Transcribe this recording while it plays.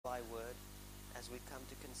as we come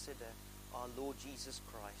to consider our Lord Jesus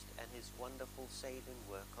Christ and his wonderful saving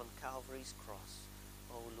work on Calvary's cross.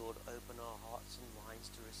 Oh Lord, open our hearts and minds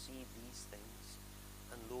to receive these things.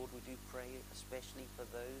 And Lord, we do pray especially for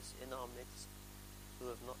those in our midst who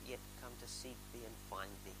have not yet come to seek thee and find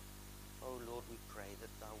thee. Oh Lord, we pray that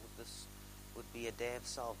this would be a day of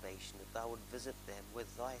salvation, that thou would visit them with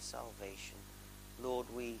thy salvation. Lord,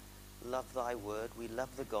 we love thy word, we love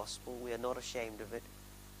the gospel, we are not ashamed of it,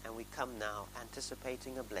 and we come now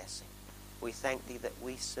anticipating a blessing. We thank thee that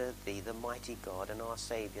we serve thee, the mighty God and our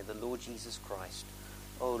Saviour, the Lord Jesus Christ.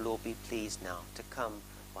 O Lord, be pleased now to come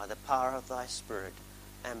by the power of thy Spirit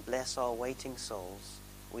and bless our waiting souls.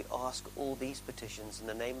 We ask all these petitions in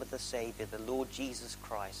the name of the Saviour, the Lord Jesus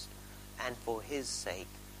Christ, and for his sake.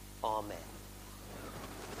 Amen.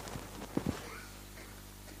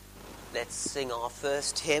 Let's sing our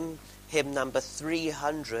first hymn, hymn number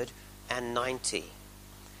 390.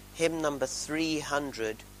 Hymn number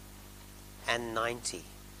 390.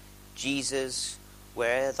 Jesus,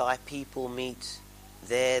 where thy people meet,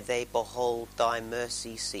 there they behold thy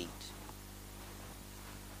mercy seat.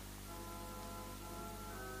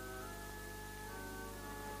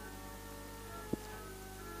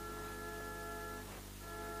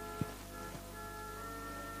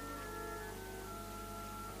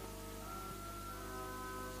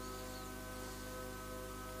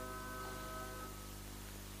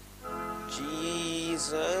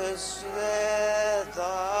 Jesus, there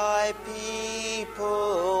thy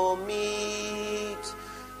people meet,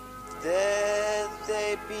 there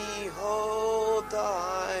they behold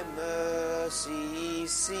thy mercy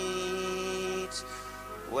seat.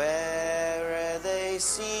 Where they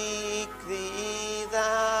seek thee,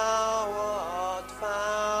 thou art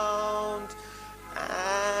found,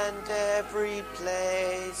 and every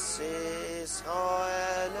place is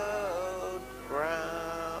hallowed ground.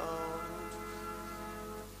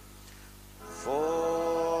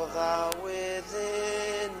 For thou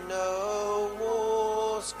within no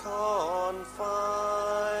walls confined,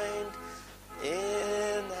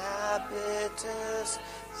 inhabitest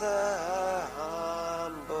the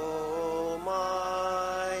humble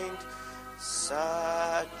mind.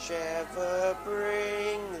 Such ever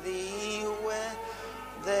bring thee where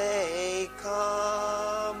they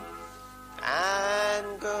come,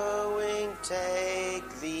 and going take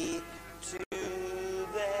thee to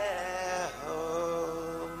their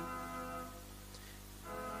home.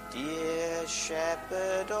 Dear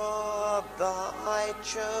shepherd of thy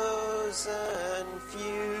chosen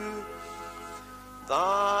few,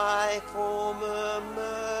 thy former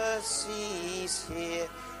mercies here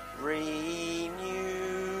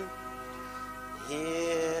renew.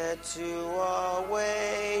 Here to our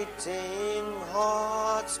waiting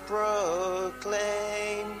hearts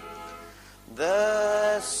proclaim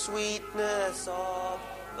the sweetness of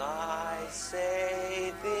thy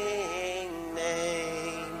saving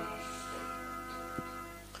name.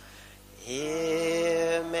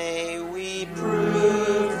 Here may we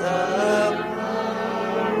prove the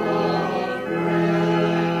power of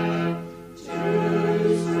prayer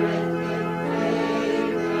to strengthen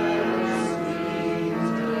faith and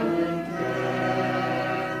sweeten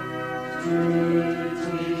care, to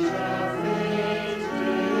teach our faith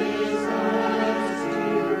desires to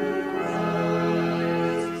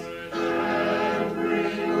rise, and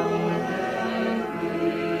bring all heaven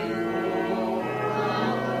before our eyes.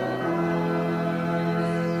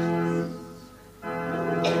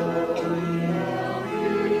 Lord, we love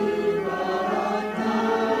you, but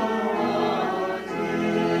thou art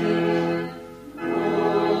near.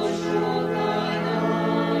 Oh, show thine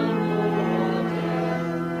arm, Lord,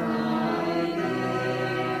 and thy ear.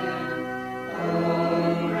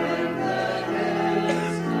 Oh, rend the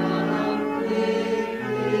heavens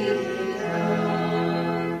completely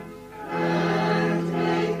down, and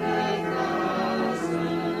make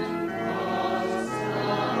 1,000 cross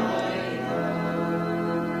thy own.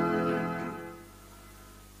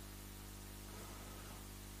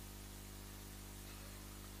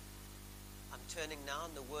 I'm turning now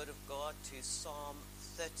in the Word of God to Psalm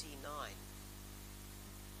 39.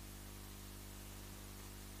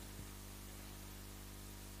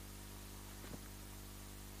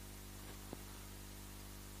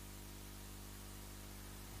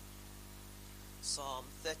 Psalm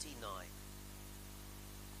 39.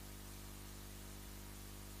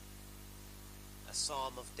 A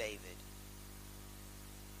psalm of David.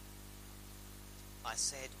 I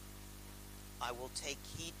said, I will take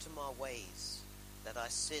heed to my ways, that I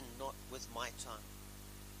sin not with my tongue.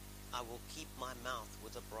 I will keep my mouth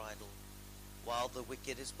with a bridle, while the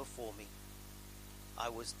wicked is before me. I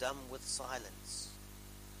was dumb with silence.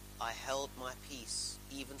 I held my peace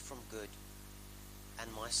even from good,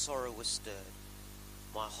 and my sorrow was stirred.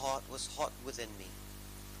 My heart was hot within me.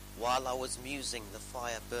 While I was musing, the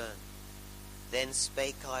fire burned. Then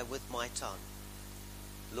spake I with my tongue,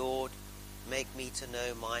 Lord, make me to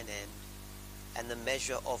know mine end, and the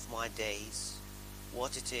measure of my days,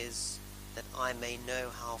 what it is, that I may know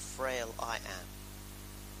how frail I am.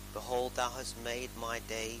 Behold, thou hast made my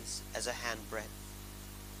days as a handbreadth,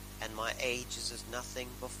 and my age is as nothing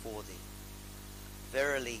before thee.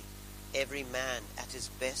 Verily, every man at his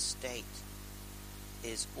best state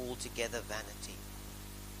is altogether vanity.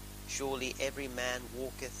 Surely every man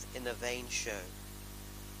walketh in a vain show.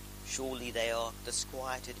 Surely they are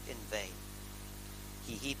disquieted in vain.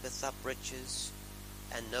 He heapeth up riches,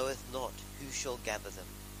 and knoweth not who shall gather them.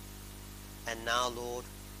 And now, Lord,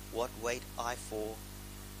 what wait I for?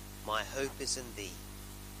 My hope is in thee.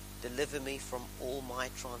 Deliver me from all my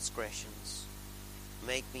transgressions.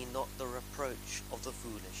 Make me not the reproach of the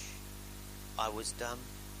foolish. I was dumb,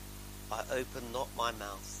 I opened not my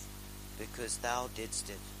mouth, because thou didst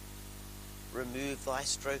it. Remove thy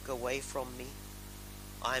stroke away from me.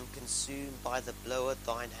 I am consumed by the blow of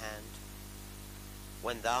thine hand.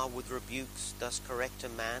 When thou with rebukes dost correct a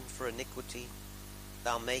man for iniquity,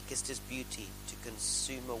 thou makest his beauty to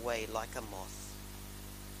consume away like a moth.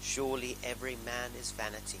 Surely every man is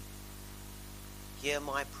vanity. Hear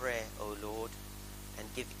my prayer, O Lord,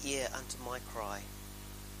 and give ear unto my cry.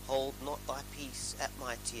 Hold not thy peace at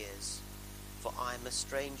my tears, for I am a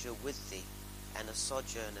stranger with thee, and a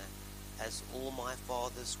sojourner, as all my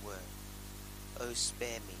fathers were. O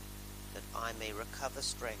spare me, that I may recover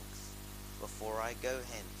strength, before I go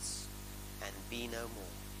hence, and be no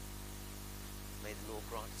more. May the Lord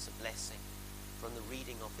grant us a blessing from the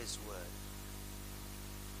reading of his word.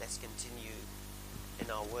 Let's continue in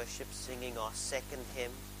our worship, singing our second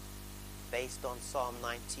hymn, based on Psalm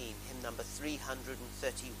 19, hymn number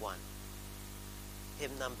 331.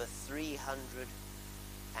 Hymn number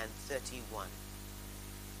 331.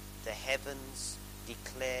 The heavens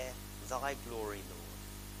declare thy glory, Lord.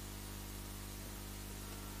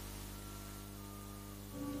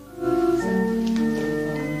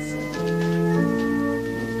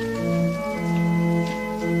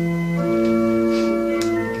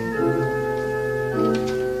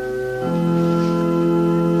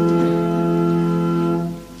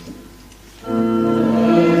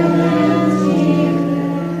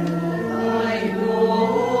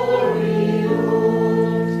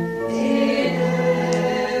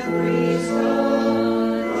 Every stone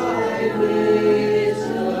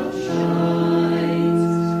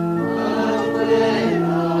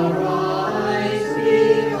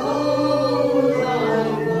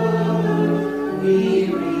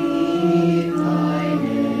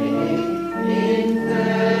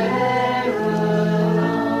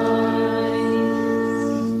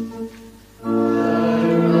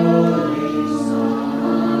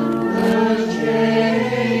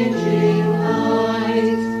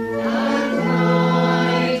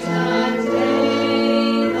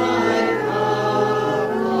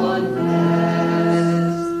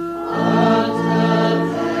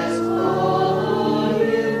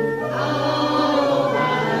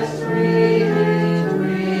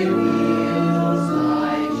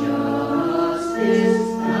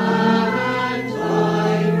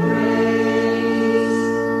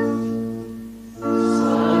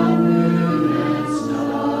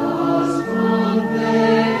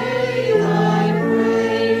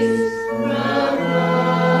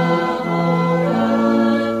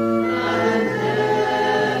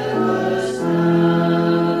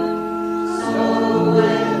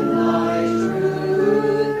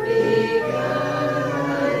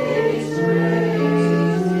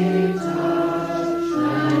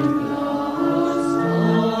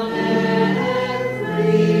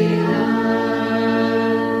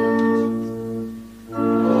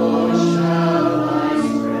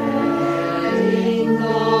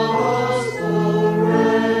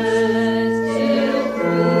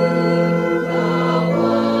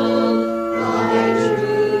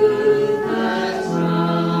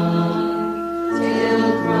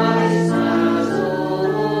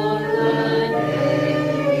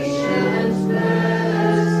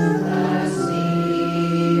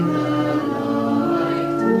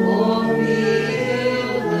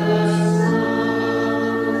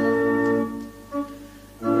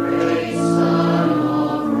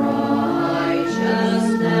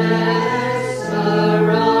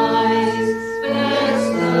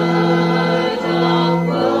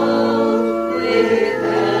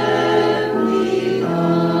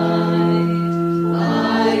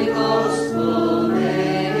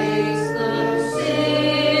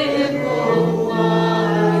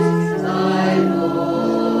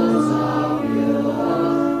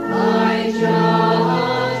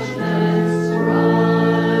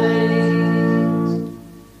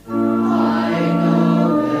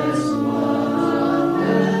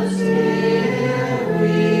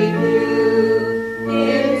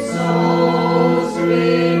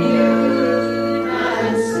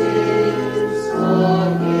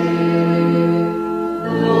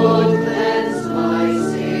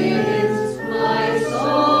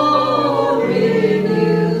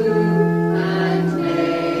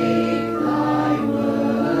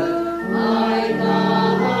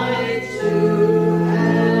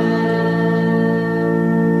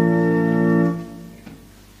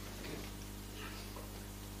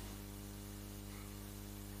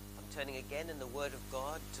again in the Word of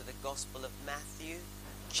God to the Gospel of Matthew,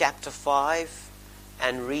 chapter 5,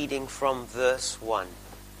 and reading from verse 1.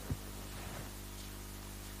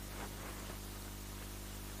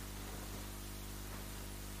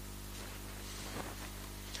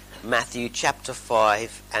 Matthew chapter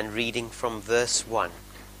 5, and reading from verse 1.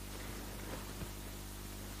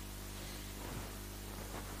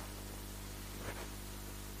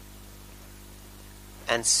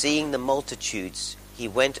 And seeing the multitudes, he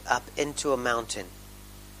went up into a mountain,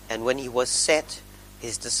 and when he was set,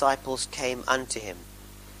 his disciples came unto him.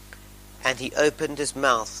 And he opened his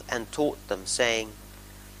mouth and taught them, saying,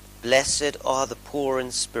 Blessed are the poor in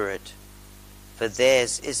spirit, for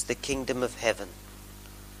theirs is the kingdom of heaven.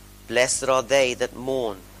 Blessed are they that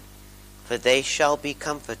mourn, for they shall be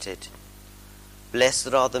comforted.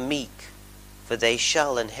 Blessed are the meek, for they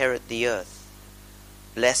shall inherit the earth.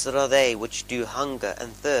 Blessed are they which do hunger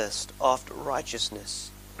and thirst after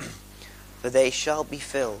righteousness, for they shall be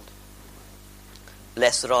filled.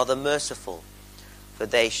 Blessed are the merciful, for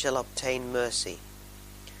they shall obtain mercy.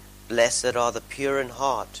 Blessed are the pure in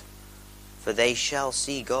heart, for they shall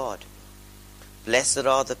see God. Blessed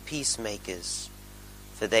are the peacemakers,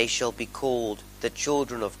 for they shall be called the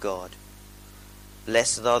children of God.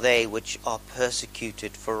 Blessed are they which are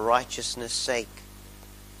persecuted for righteousness' sake,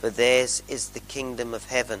 for theirs is the kingdom of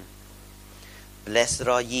heaven. Blessed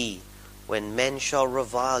are ye, when men shall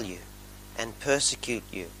revile you, and persecute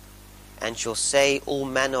you, and shall say all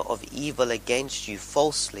manner of evil against you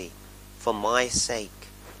falsely, for my sake.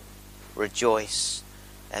 Rejoice,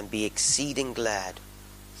 and be exceeding glad,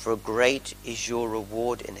 for great is your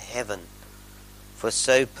reward in heaven. For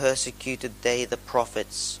so persecuted they the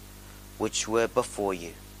prophets which were before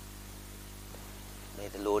you. May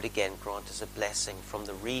the Lord again grant us a blessing from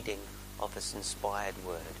the reading of his inspired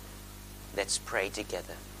word. Let's pray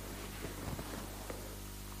together.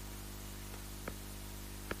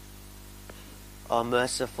 Our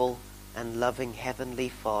merciful and loving Heavenly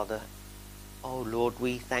Father, O Lord,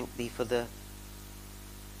 we thank thee for the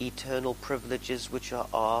eternal privileges which are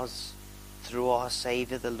ours through our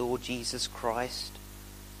Saviour, the Lord Jesus Christ.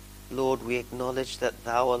 Lord, we acknowledge that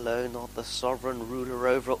thou alone art the sovereign ruler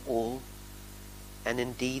over all, and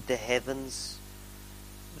indeed the heavens,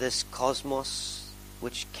 this cosmos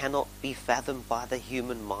which cannot be fathomed by the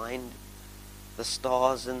human mind, the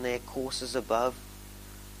stars in their courses above.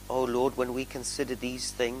 O Lord, when we consider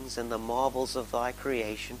these things and the marvels of thy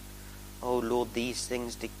creation, O Lord, these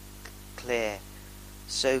things declare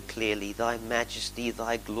so clearly thy majesty,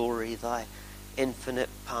 thy glory, thy infinite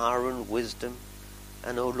power and wisdom.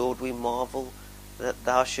 And O Lord, we marvel that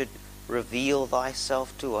thou should reveal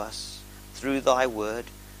thyself to us through thy word,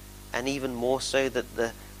 and even more so that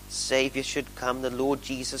the Saviour should come, the Lord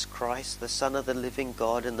Jesus Christ, the Son of the living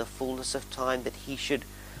God, in the fullness of time, that he should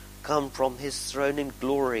come from his throne in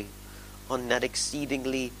glory on that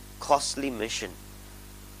exceedingly costly mission.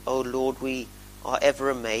 O Lord, we are ever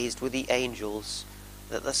amazed with the angels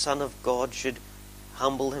that the Son of God should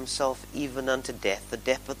humble himself even unto death, the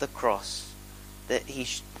death of the cross, that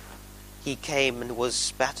he came and was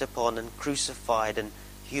spat upon and crucified and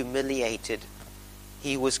humiliated.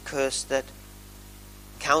 He was cursed that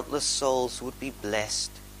countless souls would be blessed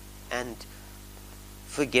and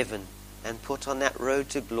forgiven and put on that road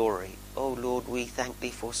to glory. O Lord, we thank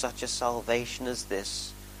thee for such a salvation as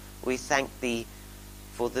this. We thank thee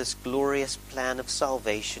for this glorious plan of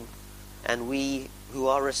salvation, and we who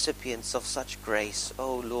are recipients of such grace,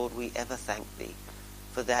 O Lord, we ever thank thee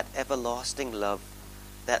for that everlasting love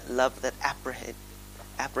that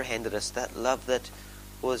apprehended us, that love that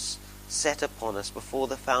was set upon us before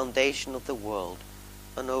the foundation of the world.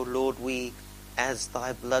 And O Lord, we, as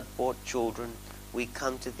thy blood-bought children, we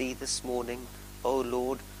come to thee this morning, O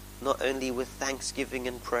Lord, not only with thanksgiving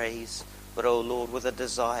and praise, but, O Lord, with a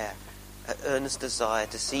desire, an earnest desire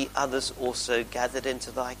to see others also gathered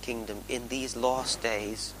into thy kingdom in these last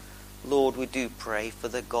days. Lord, we do pray for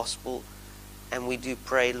the gospel, and we do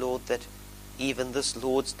pray, Lord, that even this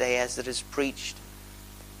Lord's Day, as it is preached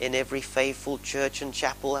in every faithful church and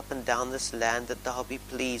chapel up and down this land, that thou be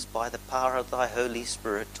pleased by the power of thy Holy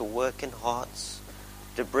Spirit to work in hearts,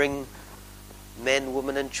 to bring men,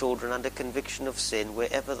 women and children under conviction of sin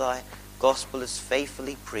wherever thy gospel is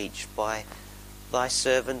faithfully preached by thy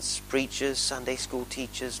servants, preachers, Sunday school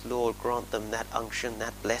teachers. Lord, grant them that unction,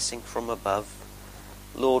 that blessing from above.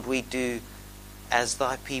 Lord, we do, as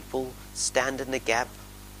thy people, stand in the gap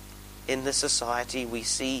in the society. We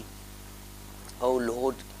see, O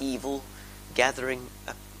Lord, evil gathering,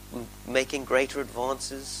 making greater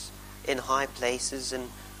advances in high places in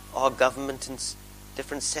our government and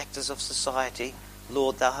different sectors of society.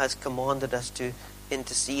 Lord, thou hast commanded us to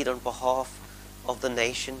intercede on behalf of the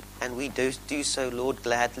nation, and we do so, Lord,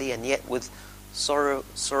 gladly, and yet with sorrow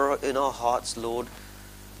in our hearts, Lord,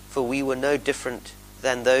 for we were no different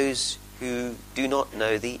than those who do not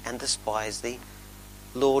know thee and despise thee.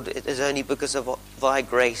 Lord, it is only because of thy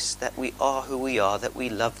grace that we are who we are, that we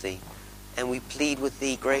love thee. And we plead with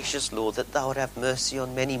thee, gracious Lord, that thou would have mercy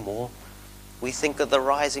on many more. We think of the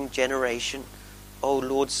rising generation, O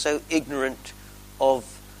Lord, so ignorant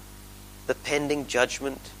of the pending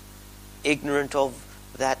judgment, ignorant of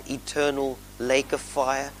that eternal lake of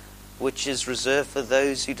fire which is reserved for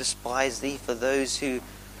those who despise thee, for those who,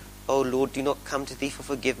 O Lord, do not come to thee for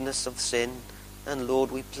forgiveness of sin. And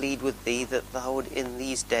Lord, we plead with thee that thou would in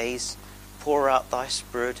these days pour out thy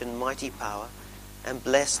Spirit in mighty power, and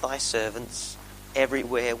bless thy servants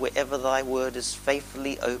everywhere, wherever thy word is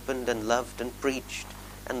faithfully opened and loved and preached,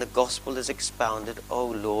 and the gospel is expounded. O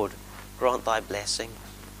Lord, grant thy blessing,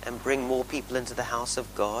 and bring more people into the house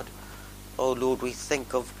of God. O Lord, we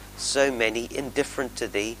think of so many indifferent to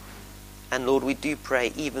thee, and Lord, we do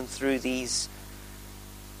pray even through these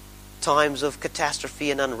times of catastrophe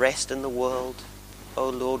and unrest in the world. O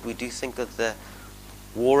Lord, we do think of the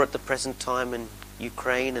war at the present time in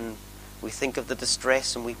Ukraine, and we think of the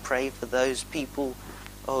distress, and we pray for those people,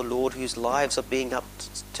 O Lord, whose lives are being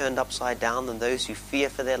turned upside down, and those who fear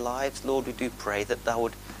for their lives. Lord, we do pray that thou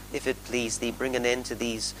would, if it please thee, bring an end to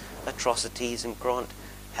these atrocities and grant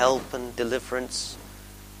help and deliverance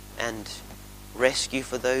and rescue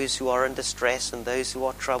for those who are in distress and those who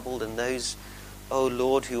are troubled and those, O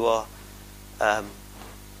Lord, who are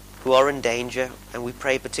in danger. And we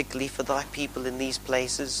pray particularly for thy people in these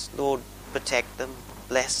places. Lord, protect them,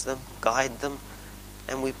 bless them, guide them.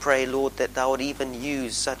 And we pray, Lord, that thou would even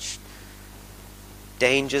use such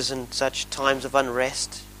dangers and such times of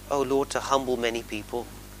unrest, O Lord, to humble many people,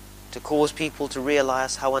 to cause people to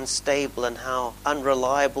realize how unstable and how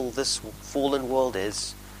unreliable this fallen world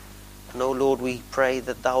is. And, O Lord, we pray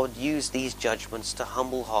that thou would use these judgments to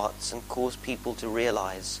humble hearts and cause people to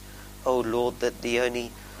realize, O Lord, that the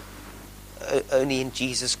only in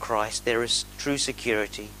Jesus Christ there is true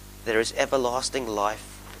security, there is everlasting life.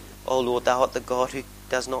 O Lord, thou art the God who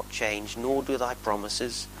does not change, nor do thy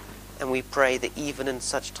promises. And we pray that even in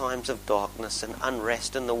such times of darkness and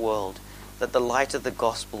unrest in the world, that the light of the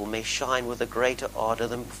gospel may shine with a greater ardor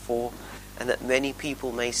than before, and that many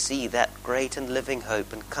people may see that great and living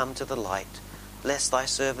hope and come to the light. Bless thy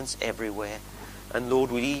servants everywhere. And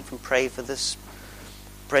Lord, we even pray for this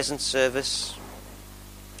present service.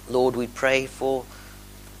 Lord, we pray for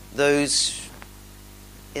those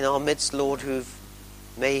in our midst, Lord, who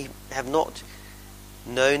may have not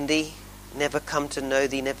known thee, never come to know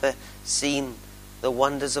thee, never seen the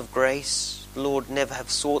wonders of grace. Lord, never have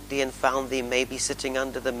sought thee and found thee, may be sitting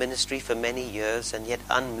under the ministry for many years and yet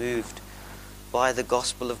unmoved by the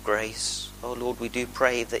gospel of grace. Oh Lord, we do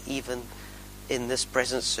pray that even in this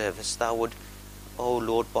present service thou would, oh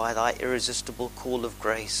Lord, by thy irresistible call of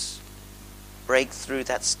grace, break through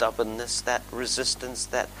that stubbornness, that resistance,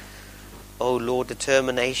 that, oh Lord,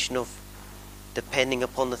 determination of depending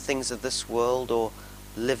upon the things of this world or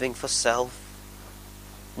living for self.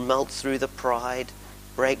 Melt through the pride,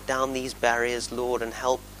 break down these barriers, Lord, and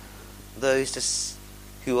help those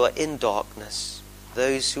who are in darkness,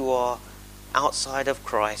 those who are outside of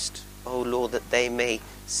Christ, oh Lord, that they may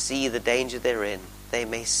see the danger they're in. They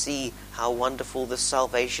may see how wonderful this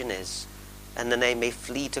salvation is, and then they may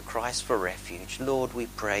flee to Christ for refuge. Lord, we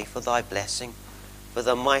pray for thy blessing, for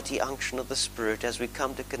the mighty unction of the Spirit as we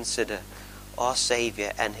come to consider our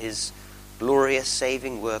Savior and his glorious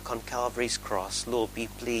saving work on Calvary's cross. Lord, be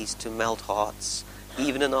pleased to melt hearts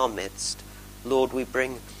even in our midst. Lord, we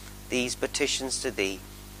bring these petitions to thee,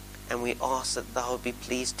 and we ask that thou would be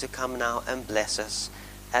pleased to come now and bless us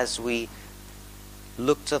as we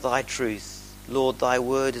look to thy truth. Lord, thy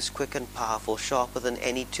word is quick and powerful, sharper than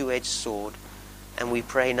any two-edged sword. And we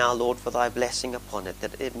pray now, Lord, for thy blessing upon it,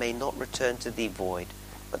 that it may not return to thee void,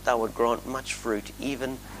 but thou would grant much fruit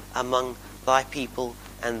even among thy people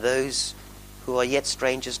and those who are yet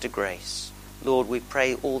strangers to grace. Lord, we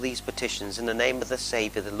pray all these petitions in the name of the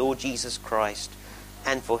Savior, the Lord Jesus Christ,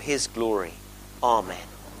 and for his glory. Amen.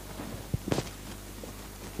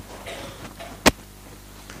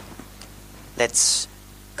 Let's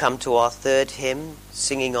come to our third hymn,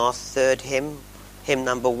 singing our third hymn, hymn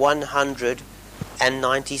number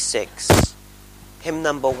 196. Hymn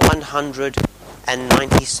number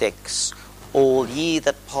 196. All ye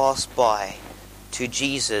that pass by, to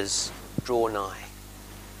Jesus draw nigh.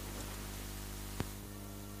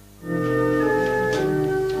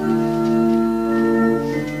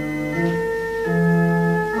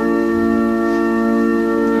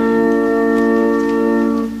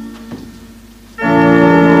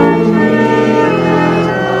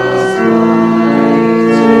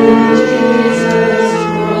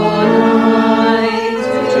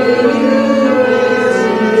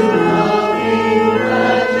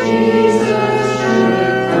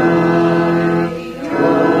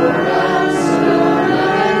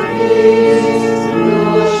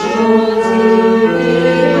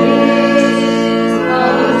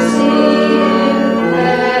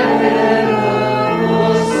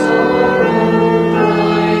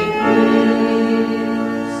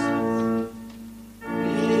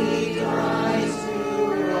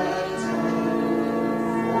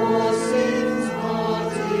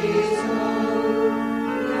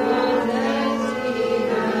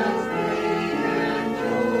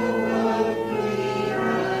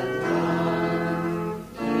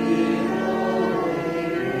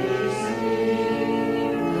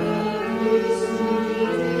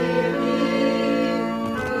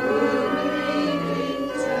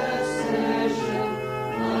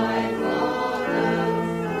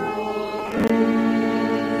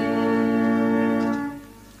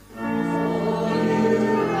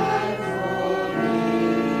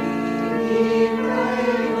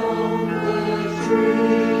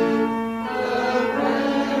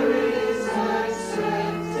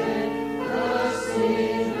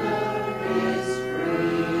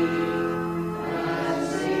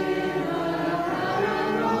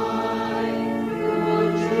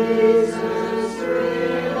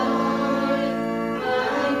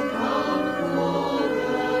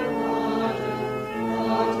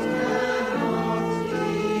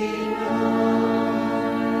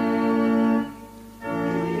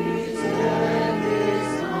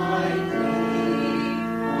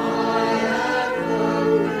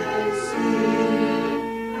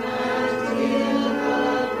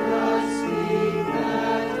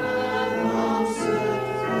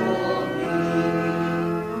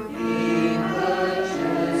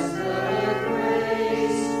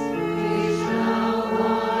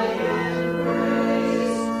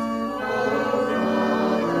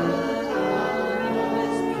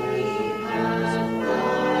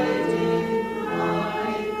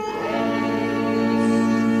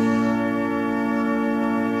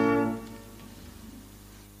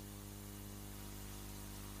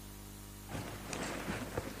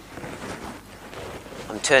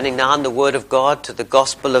 Turning now in the Word of God to the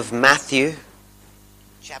Gospel of Matthew,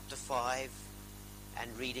 chapter 5,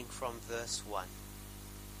 and reading from verse 1.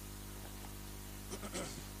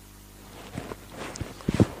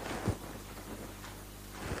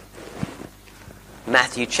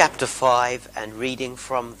 Matthew chapter 5 and reading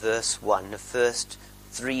from verse 1, the first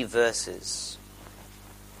 3 verses.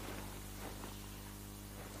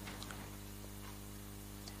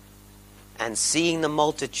 And seeing the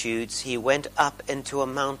multitudes, he went up into a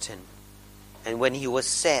mountain. And when he was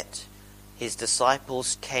set, his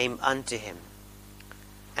disciples came unto him.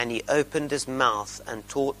 And he opened his mouth and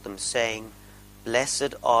taught them, saying,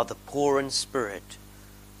 Blessed are the poor in spirit,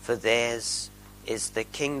 for theirs is the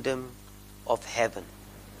kingdom of heaven.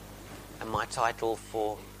 And my title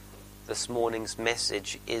for this morning's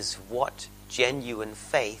message is What Genuine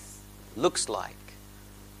Faith Looks Like.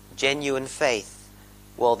 Genuine faith.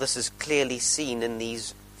 Well, this is clearly seen in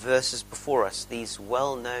these verses before us, these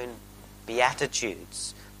well-known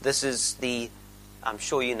Beatitudes. This is I'm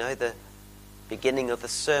sure you know, the beginning of the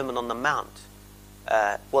Sermon on the Mount.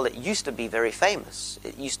 Well, it used to be very famous.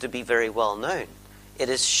 It used to be very well known. It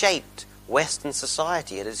has shaped Western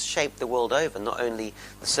society. It has shaped the world over. Not only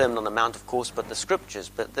the Sermon on the Mount, of course, but the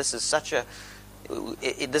Scriptures. But this is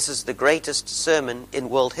this is the greatest sermon in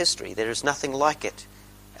world history. There is nothing like it.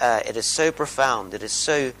 It is so profound. It is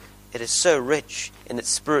so rich in its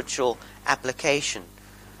spiritual application.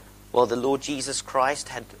 Well, the Lord Jesus Christ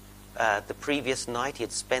had the previous night, he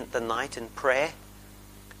had spent the night in prayer,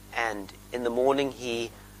 and in the morning he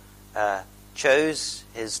chose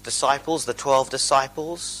his disciples, the 12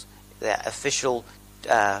 disciples, the official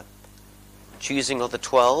choosing of the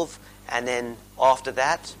 12, and then after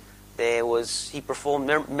that he performed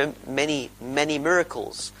many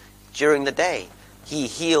miracles during the day. He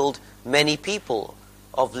healed many people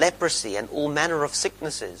of leprosy and all manner of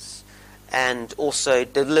sicknesses, and also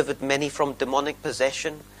delivered many from demonic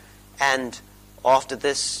possession. And after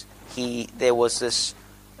this, there was this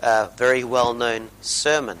very well-known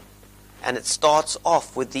sermon. And it starts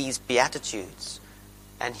off with these Beatitudes.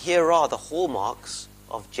 And here are the hallmarks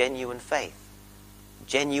of genuine faith.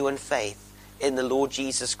 Genuine faith in the Lord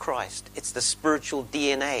Jesus Christ. It's the spiritual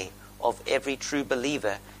DNA of every true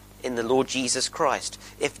believer in the Lord Jesus Christ.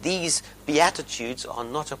 If these Beatitudes are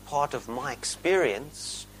not a part of my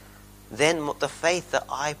experience, then the faith that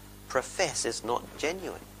I profess is not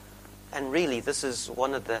genuine. And really, this is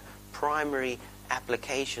one of the primary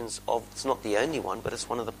applications of, it's not the only one, but it's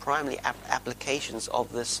one of the primary applications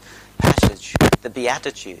of this passage, the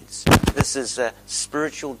Beatitudes. This is a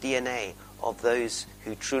spiritual DNA of those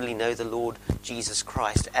who truly know the Lord Jesus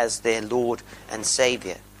Christ as their Lord and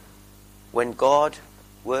Savior. When God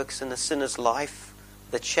works in a sinner's life,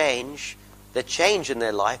 the change in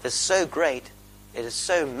their life is so great, it is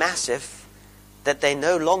so massive, that they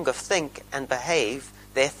no longer think and behave.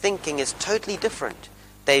 Their thinking is totally different.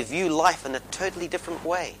 They view life in a totally different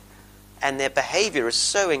way. And their behavior is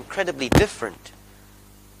so incredibly different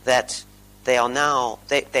that they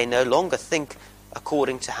no longer think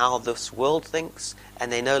according to how this world thinks,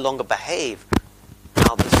 and they no longer behave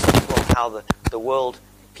how the world,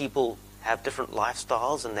 people have different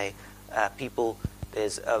lifestyles, and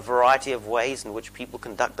there's a variety of ways in which people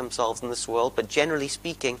conduct themselves in this world, but generally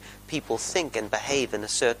speaking, people think and behave in a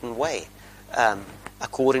certain way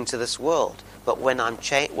according to this world. But when I'm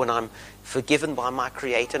forgiven by my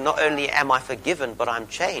Creator, not only am I forgiven, but I'm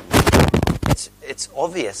changed. It's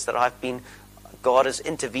obvious that God has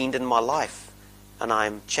intervened in my life, and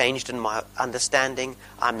I'm changed in my understanding.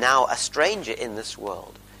 I'm now a stranger in this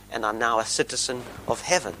world, and I'm now a citizen of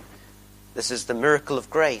heaven. This is the miracle of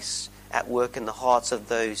grace at work in the hearts of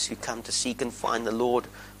those who come to seek and find the Lord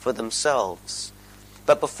for themselves.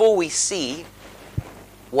 But before we see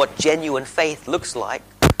what genuine faith looks like,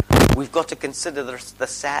 we've got to consider the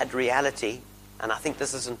sad reality, and I think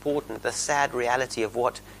this is important, the sad reality of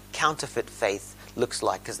what counterfeit faith looks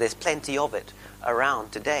like, because there's plenty of it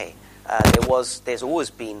around today. There's always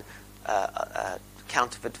been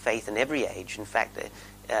counterfeit faith in every age. In fact,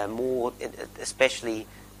 more, especially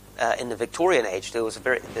in the Victorian age, there was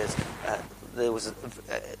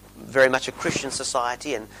very much a Christian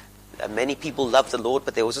society, and many people loved the Lord,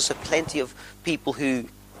 but there was also plenty of people who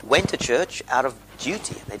went to church out of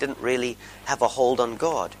duty. They didn't really have a hold on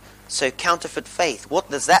God. So counterfeit faith, what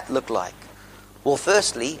does that look like? Well,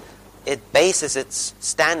 firstly, it bases its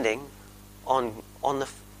standing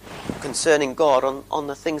concerning God on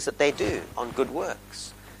the things that they do, on good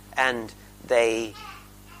works. And they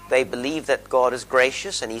believe that God is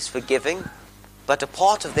gracious and He's forgiving, but a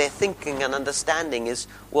part of their thinking and understanding is,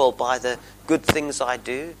 well, by the good things I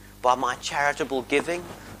do, by my charitable giving,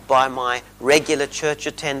 by my regular church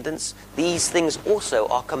attendance, these things also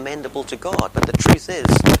are commendable to God. But the truth is,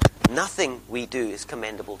 nothing we do is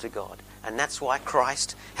commendable to God. And that's why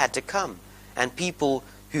Christ had to come. And people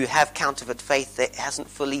who have counterfeit faith that hasn't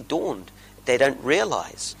fully dawned, they don't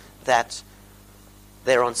realize that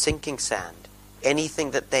they're on sinking sand.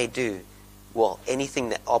 Anything that they do, anything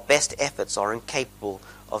that our best efforts are incapable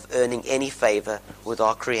of earning any favor with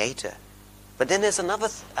our Creator. But then there's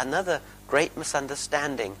another great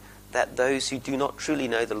misunderstanding that those who do not truly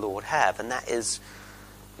know the Lord have, and that is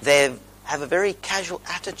they have a very casual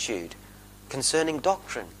attitude concerning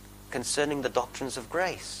doctrine, concerning the doctrines of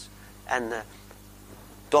grace, and the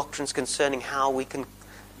doctrines concerning how we can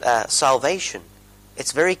salvation.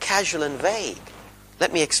 It's very casual and vague.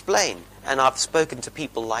 Let me explain. And I've spoken to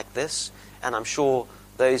people like this, and I'm sure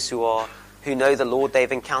those who know the Lord,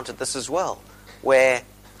 they've encountered this as well, where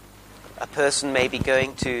a person may be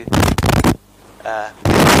going to church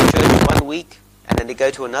one week, and then they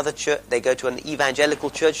go to another church. They go to an evangelical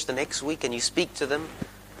church the next week, and you speak to them,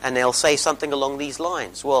 and they'll say something along these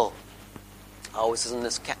lines. Well, I was in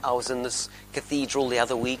this cathedral the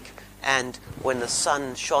other week, and when the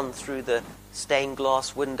sun shone through the stained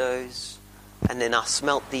glass windows, and then I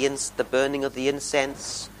smelt the burning of the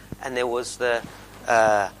incense, and there was the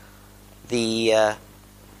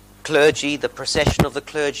clergy, the procession of the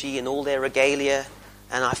clergy in all their regalia,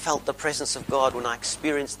 and I felt the presence of God when I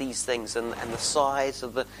experienced these things, and the size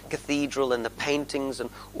of the cathedral and the paintings and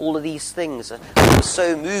all of these things. I was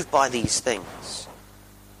so moved by these things.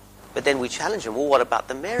 But then we challenge them, well, what about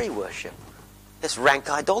the Mary worship? It's rank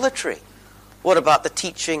idolatry. What about the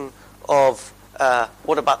teaching of,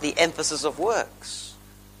 what about the emphasis of works?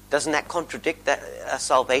 Doesn't that contradict that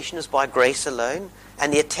salvation is by grace alone?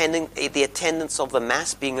 And the attendance of the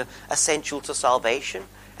Mass being essential to salvation?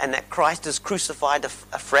 And that Christ is crucified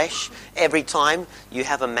afresh every time you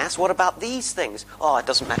have a Mass? What about these things? Oh, it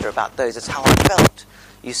doesn't matter about those. It's how I felt,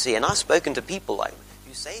 you see. And I've spoken to people like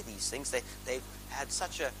who say these things. They've had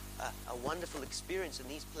such a wonderful experience in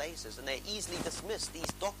these places, and they easily dismiss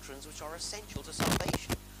these doctrines which are essential to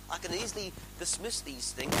salvation. I can easily dismiss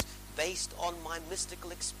these things based on my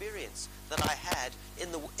mystical experience that I had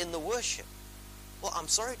in the worship. Well, I'm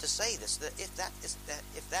sorry to say this, that if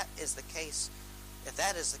that is the case,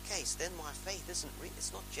 then my faith isn't real.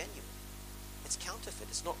 It's not genuine. It's counterfeit.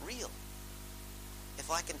 It's not real.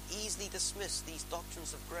 If I can easily dismiss these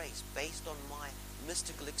doctrines of grace based on my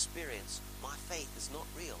mystical experience, my faith is not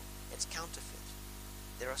real. It's counterfeit.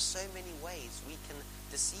 There are so many ways we can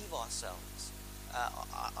deceive ourselves.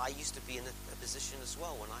 I used to be in a position as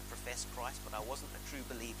well when I professed Christ, but I wasn't a true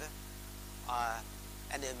believer.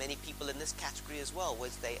 And there are many people in this category as well, where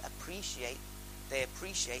they appreciate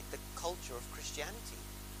the culture of Christianity.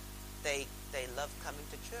 They love coming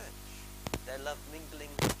to church. They love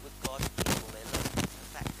mingling with God's people. They love the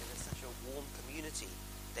fact that it's such a warm community.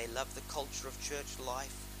 They love the culture of church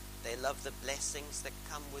life. They love the blessings that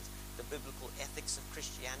come with the biblical ethics of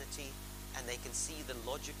Christianity, and they can see the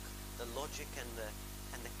logic and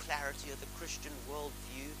the clarity of the Christian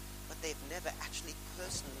worldview, but they've never actually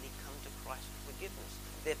personally come to Christ for forgiveness.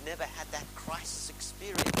 They've never had that crisis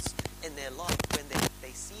experience in their life when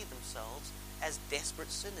they see themselves as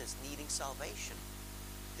desperate sinners needing salvation.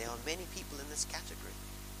 There are many people in this category.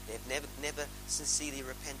 They've never sincerely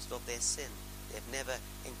repented of their sin. They've never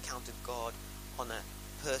encountered God on a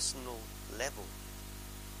personal level.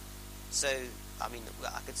 So, I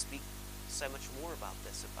could speak so much more about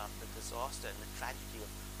this, about the disaster and the tragedy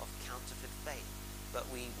of counterfeit faith. But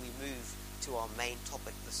we move to our main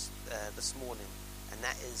topic this morning, and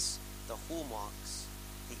that is the hallmarks,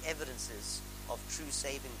 the evidences of true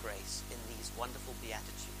saving grace in these wonderful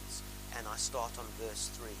Beatitudes. And I start on verse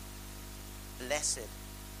 3. Blessed,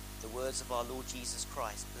 the words of our Lord Jesus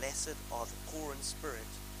Christ, blessed are the poor in spirit,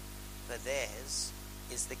 for theirs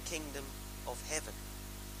is the kingdom of heaven.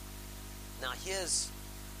 Now here's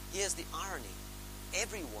the irony.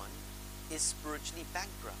 Everyone is spiritually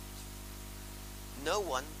bankrupt.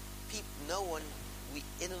 We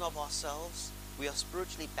in and of ourselves, we are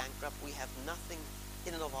spiritually bankrupt. We have nothing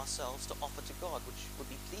in and of ourselves to offer to God which would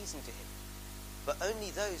be pleasing to Him. But only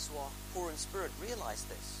those who are poor in spirit realize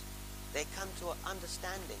this. They come to an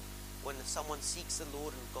understanding when someone seeks the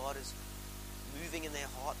Lord and God is moving in their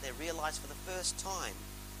heart. They realize for the first time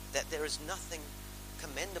that there is nothing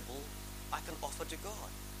commendable I can offer to God.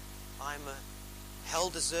 I'm a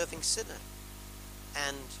hell-deserving sinner,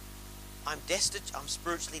 and I'm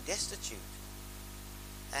spiritually destitute.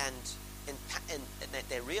 And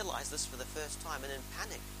they realize this for the first time, and in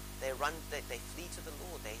panic, they flee to the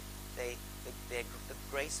Lord. They the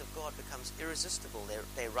grace of God becomes irresistible.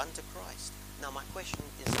 They run to Christ. Now my question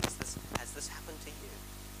is, has this happened to you?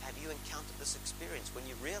 Have you encountered this experience when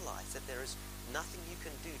you realize that there is nothing you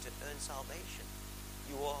can do to earn salvation?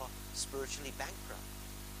 You are spiritually bankrupt.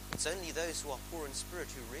 It's only those who are poor in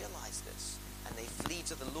spirit who realize this, and they flee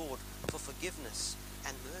to the Lord for forgiveness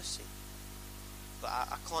and mercy. But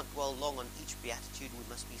I can't dwell long on each beatitude. We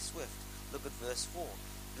must be swift. Look at verse 4.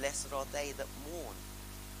 Blessed are they that mourn,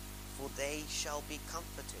 for they shall be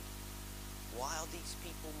comforted. Why are these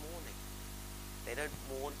people mourning? They don't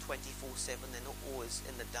mourn 24/7. They're not always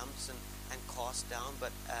in the dumps and cast down,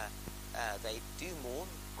 but they do mourn.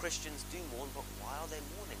 Christians do mourn, but why are they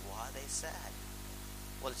mourning? Why are they sad?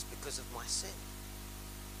 Well, it's because of my sin.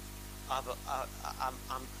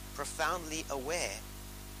 I'm profoundly aware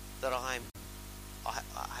that I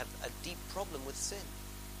have a deep problem with sin.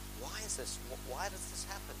 Why is this? Why does this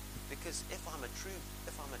happen? Because if I'm a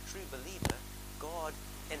true believer, God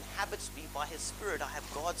inhabits me by His Spirit. I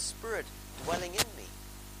have God's Spirit dwelling in me,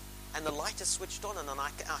 and the light is switched on, and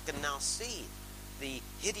I can now see the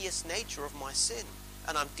hideous nature of my sin,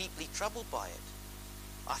 and I'm deeply troubled by it.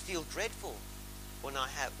 I feel dreadful when I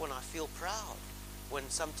feel proud, when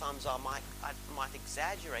sometimes I might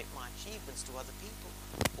exaggerate my achievements to other people,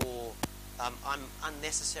 or I'm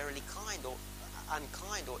unnecessarily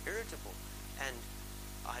unkind or irritable, and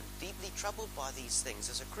I'm deeply troubled by these things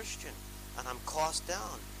as a Christian, and I'm cast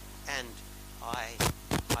down, and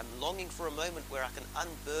I'm longing for a moment where I can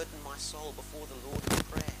unburden my soul before the Lord in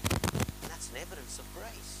prayer. And that's an evidence of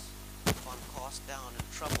grace. If I'm cast down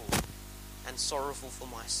and troubled and sorrowful for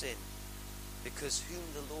my sin, because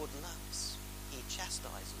whom the Lord loves, He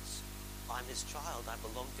chastises. I'm His child, I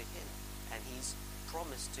belong to Him, and He's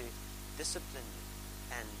promised to discipline me,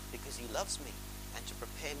 and because He loves me, and to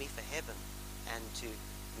prepare me for heaven, and to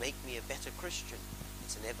make me a better Christian.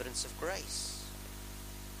 It's an evidence of grace.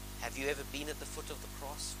 Have you ever been at the foot of the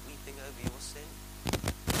cross weeping over your sin?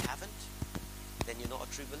 You haven't? Then you're not a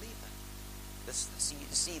true believer.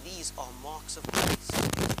 See, these are marks of grace,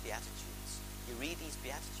 these Beatitudes. You read these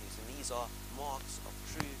Beatitudes, and these are marks of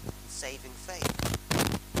true saving faith.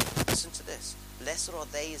 Listen to this. Blessed are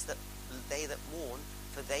they that mourn,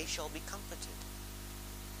 for they shall be comforted.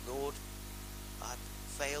 Lord, I've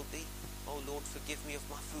failed Thee. Oh Lord, forgive me of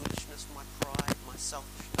my foolishness, my pride, my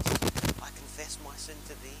selfishness. I confess my sin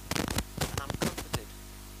to Thee, and I'm comforted.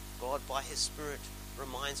 God, by His Spirit,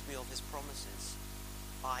 reminds me of His promises.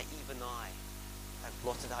 Even I, have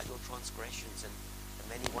blotted out your transgressions and the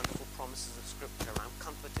many wonderful promises of Scripture. I'm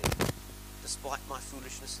comforted. Despite my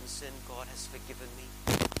foolishness and sin, God has forgiven me,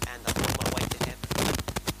 and I'm on my way to heaven.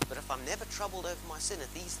 But if I'm never troubled over my sin,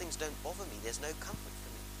 if these things don't bother me, there's no comfort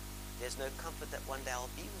for me. There's no comfort that one day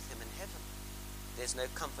I'll be with Him in heaven. There's no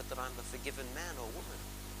comfort that I'm a forgiven man or woman.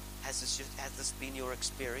 Has this been your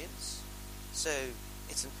experience? So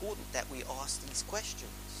it's important that we ask these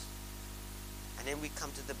questions. And then we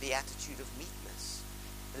come to the beatitude of meekness.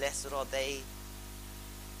 Blessed are the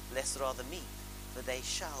meek, for they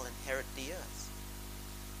shall inherit the earth.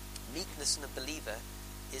 Meekness in a believer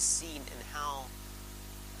is seen in how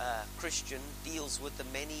a Christian deals with the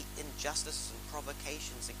many injustices and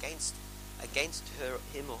provocations against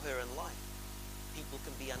him or her in life. People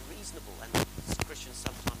can be unreasonable, and Christians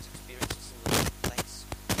sometimes experience this in the workplace,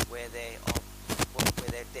 where they're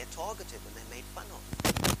targeted and they're made fun of,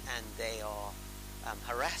 and they are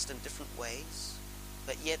harassed in different ways,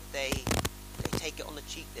 but yet they take it on the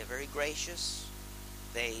cheek. They're very gracious.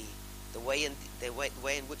 The way in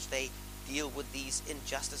which they deal with these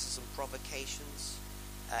injustices and provocations,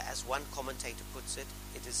 as one commentator puts it,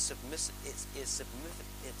 it is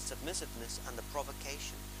submissiveness under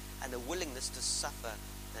provocation, and a willingness to suffer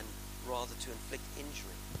than rather to inflict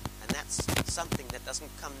injury. And that's something that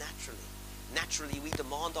doesn't come naturally. Naturally, we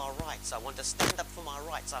demand our rights. I want to stand up for my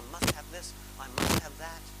rights. I must have this. I must have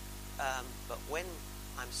that. But when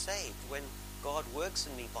I'm saved, when God works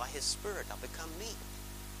in me by His Spirit, I become meek.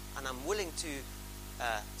 And I'm willing to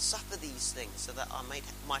suffer these things so that I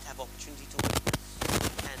might have opportunity to witness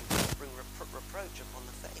and bring reproach upon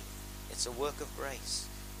the faith. It's a work of grace.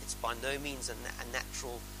 It's by no means a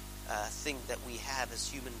natural thing that we have as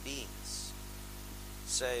human beings.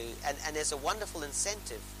 So, and there's a wonderful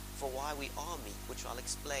incentive for why we are meek, which I'll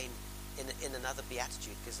explain in another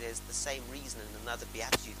beatitude, because there's the same reason in another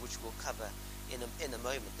beatitude, which we'll cover in a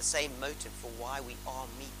moment. The same motive for why we are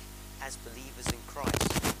meek as believers in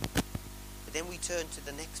Christ. But then we turn to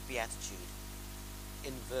the next beatitude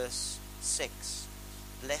in verse 6.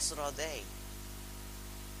 Blessed are they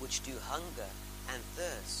which do hunger and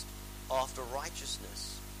thirst after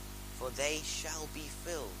righteousness, for they shall be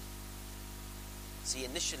filled. See,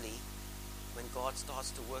 initially, when God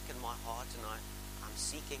starts to work in my heart and I'm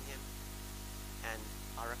seeking Him and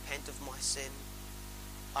I repent of my sin,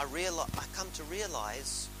 I come to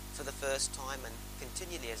realize for the first time and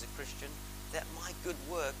continually as a Christian that my good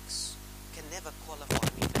works can never qualify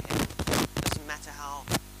me for heaven. It doesn't matter how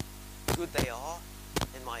good they are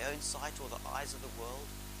in my own sight or the eyes of the world.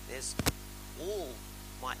 There's all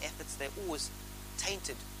my efforts, they're always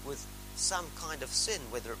tainted with some kind of sin,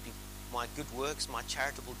 whether it be my good works, my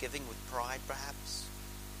charitable giving with pride perhaps.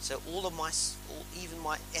 So even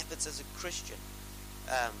my efforts as a Christian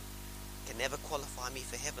can never qualify me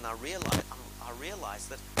for heaven. I realize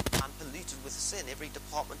that I'm polluted with sin, every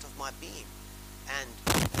department of my being. And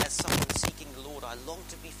as someone seeking the Lord, I long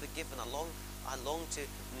to be forgiven. I long to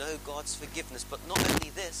know God's forgiveness. But not only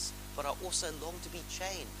this, but I also long to be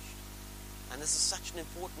changed. And this is such an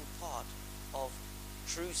important part of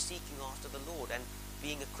true seeking after the Lord and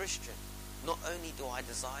being a Christian. Not only do I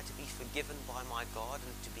desire to be forgiven by my God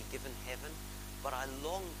and to be given heaven, but I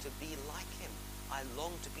long to be like Him. I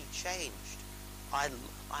long to be changed. I'm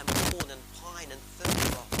mourn and pine and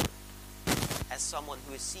thirst after it. As someone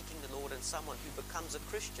who is seeking the Lord and someone who becomes a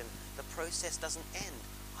Christian, the process doesn't end.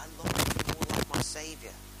 I long to be more like my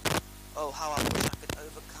Savior. Oh, how I wish I could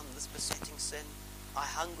overcome this besetting sin. I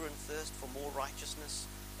hunger and thirst for more righteousness.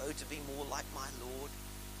 Oh, to be more like my Lord.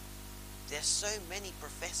 There's so many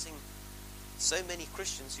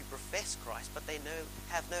Christians who profess Christ, but they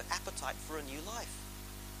have no appetite for a new life.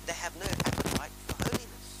 They have no appetite for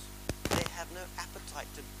holiness. They have no appetite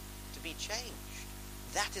to be changed.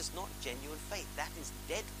 That is not genuine faith. That is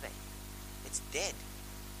dead faith. It's dead.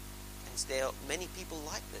 And there are many people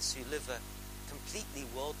like this who live a completely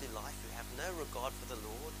worldly life, who have no regard for the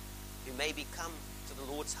Lord, who maybe come to the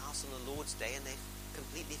Lord's house on the Lord's day and they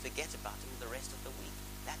completely forget about Him the rest of the week.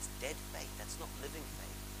 That's dead faith. That's not living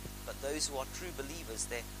faith. But those who are true believers,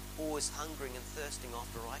 they're always hungering and thirsting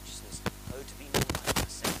after righteousness. Oh, to be more like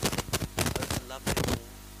my Savior. Oh, to love Him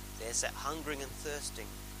more. There's that hungering and thirsting,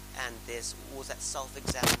 and there's always that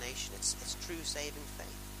self-examination. It's true saving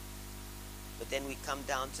faith. But then we come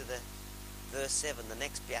down to the verse 7, the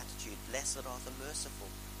next beatitude. Blessed are the merciful,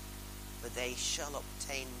 for they shall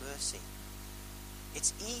obtain mercy.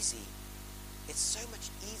 It's easy. It's so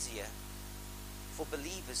much easier for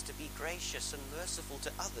believers to be gracious and merciful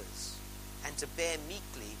to others and to bear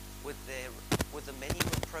meekly with the many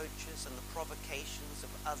reproaches and the provocations of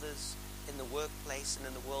others in the workplace and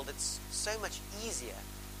in the world. It's so much easier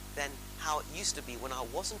than how it used to be when I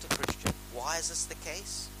wasn't a Christian. Why is this the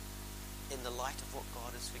case? In the light of what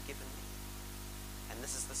God has forgiven me. And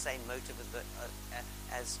this is the same motive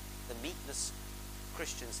as the meekness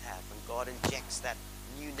Christians have, and God injects that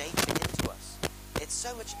new nature into us. It's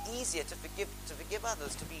so much easier to forgive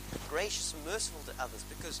others, to be gracious and merciful to others,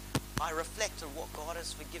 because I reflect on what God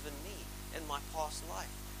has forgiven me in my past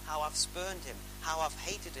life, how I've spurned Him, how I've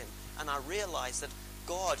hated Him, and I realize that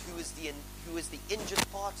God, who is the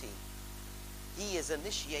injured party, He has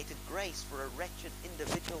initiated grace for a wretched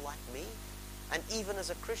individual like me, and even as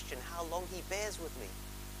a Christian, how long He bears with me,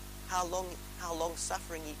 how long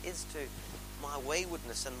suffering He is to my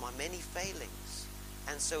waywardness and my many failings.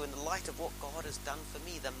 And so in the light of what God has done for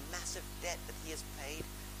me, the massive debt that He has paid,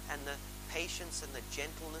 and the patience and the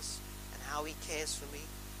gentleness and how He cares for me,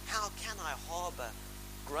 how can I harbor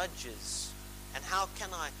grudges? And how can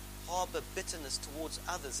I harbor bitterness towards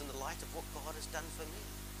others in the light of what God has done for me?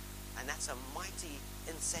 And that's a mighty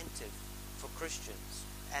incentive for Christians.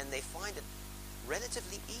 And they find it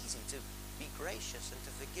relatively easy to be gracious and to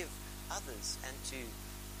forgive others and to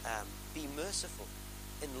be merciful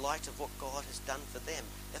in light of what God has done for them.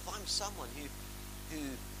 If I'm someone who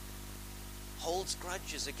holds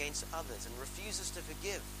grudges against others and refuses to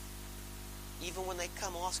forgive, even when they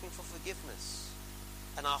come asking for forgiveness,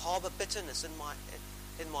 and I harbor bitterness in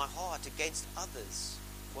my heart against others,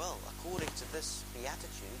 well, according to this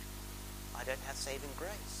beatitude, I don't have saving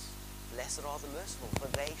grace. Blessed are the merciful, for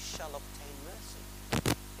they shall obtain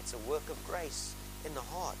mercy. It's a work of grace in the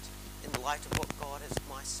heart, in the light of what God, as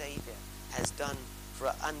my Savior, has done for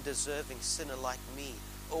an undeserving sinner like me.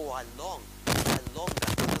 Oh, I long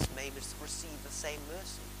that others may receive the same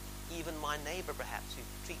mercy. Even my neighbor, perhaps, who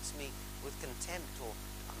treats me with contempt, or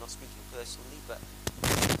I'm not speaking personally, but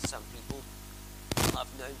some people, I've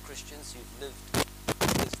known Christians who've lived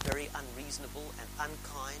with very unreasonable and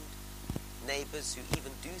unkind neighbors who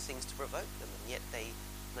even do things to provoke them, and yet they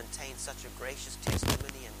maintain such a gracious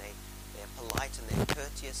testimony, and they're polite and they're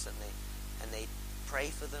courteous, and they pray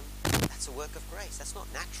for them. That's a work of grace. That's not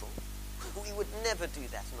natural. We would never do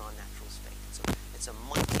that in our natural state. It's a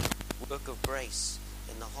mighty work of grace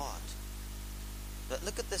in the heart. But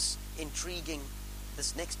look at this intriguing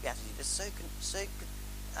this next beatitude is so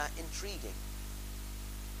intriguing.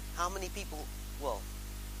 How many people, well,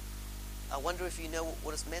 I wonder if you know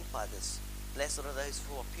what is meant by this. Blessed are those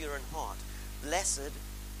who are pure in heart. Blessed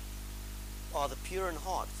are the pure in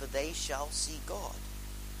heart, for they shall see God.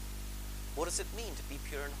 What does it mean to be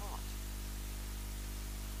pure in heart?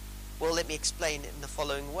 Well, let me explain it in the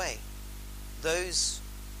following way. Those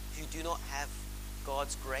who do not have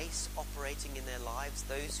God's grace operating in their lives,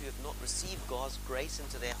 those who have not received God's grace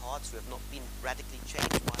into their hearts, who have not been radically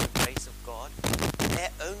changed by the grace of God,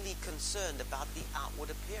 they're only concerned about the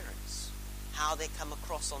outward appearance, how they come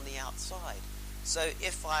across on the outside. So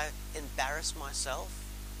if I embarrass myself,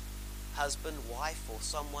 husband, wife, or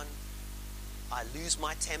someone, I lose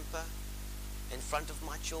my temper in front of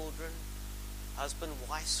my children, husband,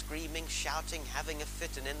 wife screaming, shouting, having a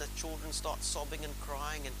fit, and then the children start sobbing and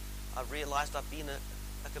crying, and I realized I've been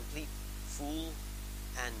a complete fool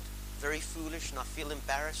and very foolish, and I feel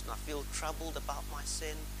embarrassed and I feel troubled about my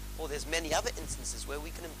sin. Or there's many other instances where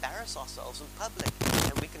we can embarrass ourselves in public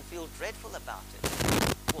and we can feel dreadful about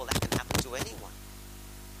it. Well, that can happen to anyone.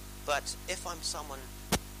 But if I'm someone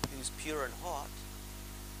who's pure in heart,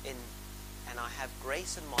 and I have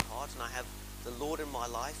grace in my heart, and I have the Lord in my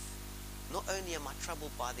life, not only am I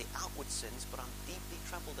troubled by the outward sins, but I'm deeply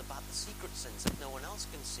troubled about the secret sins that no one else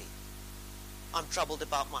can see. I'm troubled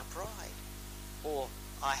about my pride. Or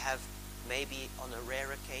I have, maybe on a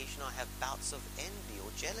rare occasion, I have bouts of envy or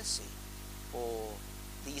jealousy, or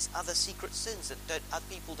these other secret sins that other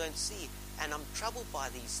people don't see. And I'm troubled by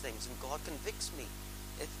these things, and God convicts me.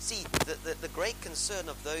 See, the great concern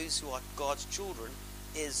of those who are God's children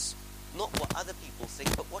is not what other people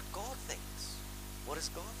think, but what God thinks. What does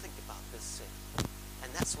God think about this sin?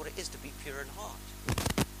 And that's what it is to be pure in heart.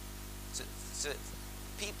 So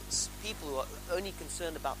people who are only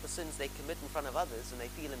concerned about the sins they commit in front of others and they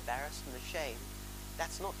feel embarrassed and ashamed,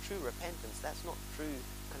 that's not true repentance. That's not true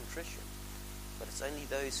contrition. But it's only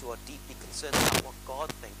those who are deeply concerned about what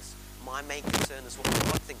God thinks. My main concern is what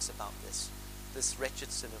God thinks about this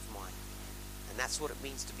wretched sin of mine. And that's what it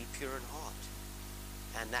means to be pure in heart.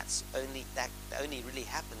 And that only really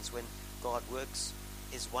happens when God works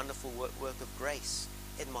his wonderful work of grace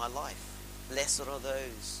in my life. Blessed are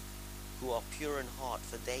those who are pure in heart,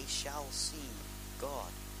 for they shall see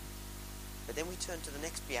God. But then we turn to the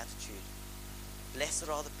next beatitude. Blessed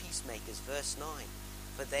are the peacemakers, verse 9,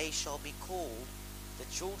 for they shall be called the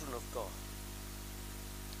children of God.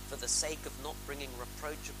 For the sake of not bringing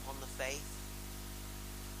reproach upon the faith,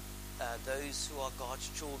 those who are God's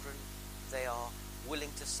children, they are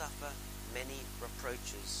willing to suffer many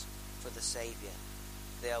reproaches for the Savior.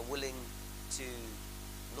 They are willing to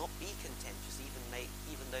not be contentious,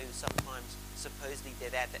 even though sometimes supposedly they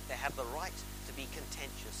have the right to be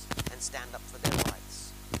contentious and stand up for their rights.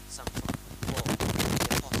 Sometimes, well,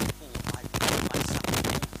 the Apostle Paul, I suffer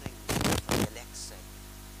all things for the elect's sake.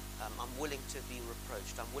 I'm willing to be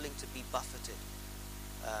reproached. I'm willing to be buffeted.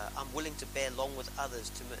 I'm willing to bear long with others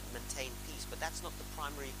to maintain peace. But that's not the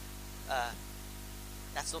primary.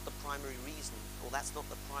 That's not the primary reason, or that's not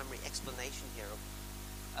the primary explanation here of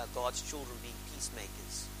God's children being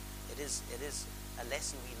peacemakers. It is a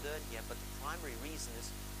lesson we learn here, but the primary reason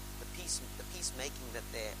is the peacemaking that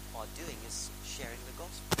they are doing is sharing the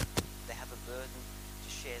gospel. They have a burden to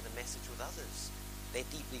share the message with others. They're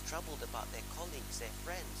deeply troubled about their colleagues, their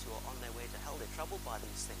friends who are on their way to hell. They're troubled by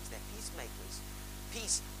these things. They're peacemakers.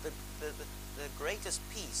 Peace, the greatest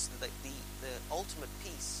peace, the ultimate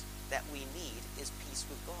peace that we need is peace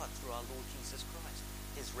with God through our Lord Jesus Christ,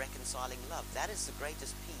 his reconciling love. That is the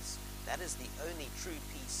greatest peace. That is the only true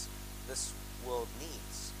peace this world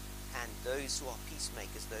needs. And those who are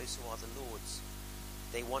peacemakers, those who are the Lord's,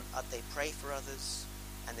 they pray for others,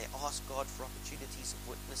 and they ask God for opportunities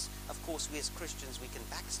of witness. Of course, we as Christians, we can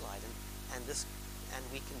backslide, and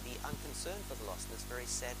we can be unconcerned for the lost, and it's very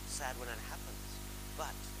sad when it happens.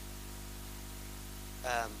 But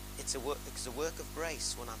it's a work of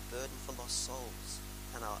grace when I'm burdened for lost souls,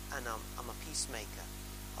 and I'm a peacemaker.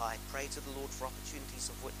 I pray to the Lord for opportunities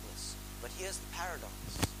of witness. But here's the paradox.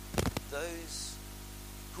 Those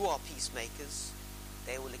who are peacemakers,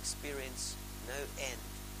 they will experience no end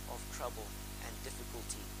of trouble and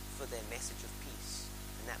difficulty for their message of peace.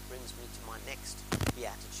 And that brings me to my next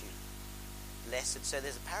beatitude. Blessed. So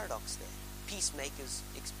there's a paradox there. Peacemakers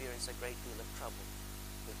experience a great deal of trouble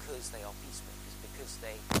because they are peacemakers, because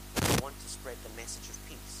they want to spread the message of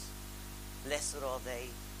peace. Blessed are they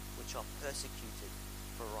which are persecuted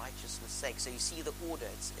for righteousness' sake. So you see the order.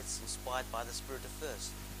 It's inspired by the Spirit of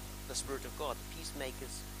the Spirit of God. The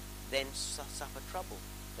peacemakers then suffer trouble.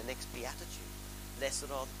 The next beatitude.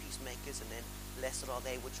 Blessed are the peacemakers, and then blessed are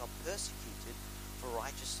they which are persecuted for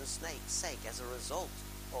righteousness' sake as a result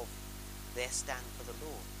of their stand for the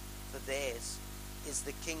Lord. For theirs is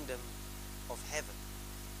the kingdom of heaven.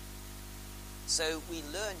 So we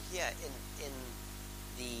learn here in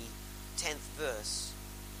the 10th verse,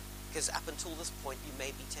 because up until this point you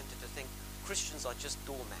may be tempted to think Christians are just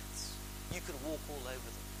doormats. You can walk all over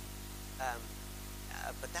them.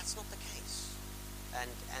 But that's not the case.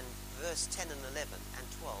 And verse 10 and 11 and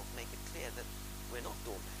 12 make it clear that we're not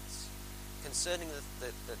doormats. Concerning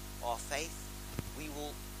our faith, we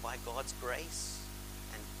will, by God's grace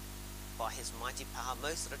and by his mighty power,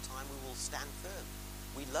 most of the time we will stand firm.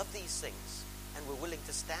 We love these things, and we're willing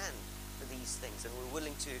to stand for these things, and we're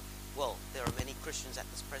willing to, well, there are many Christians at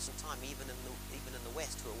this present time, even in the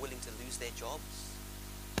West, who are willing to lose their jobs,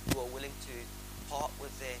 who are willing to part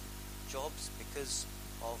with their jobs because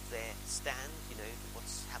of their stand. You know,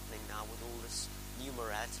 what's happening now with all this new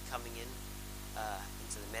morality coming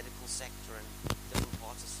into the medical sector and different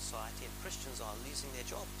parts of society, and Christians are losing their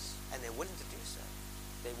jobs, and they're willing to do so.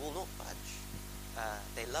 They will not budge.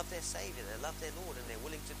 They love their Savior, they love their Lord, and they're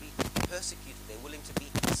willing to be persecuted, they're willing to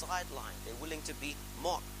be sidelined, they're willing to be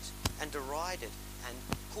mocked and derided and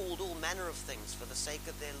called all manner of things for the sake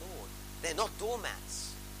of their Lord. They're not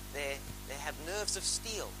doormats. They have nerves of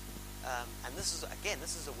steel. And this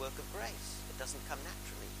is a work of grace. It doesn't come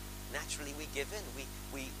naturally. Naturally we give in. We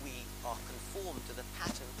are conformed to the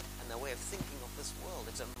pattern and the way of thinking of this world.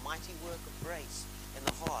 It's a mighty work of grace in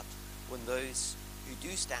the heart when those who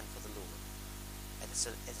do stand for the Lord. And it's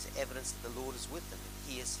evidence that the Lord is with them, and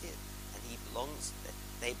he is his, and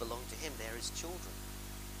they belong to him. They're his children.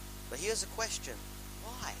 But here's a question.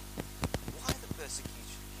 Why? Why the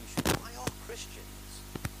persecution? Why are Christians,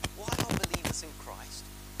 why are believers in Christ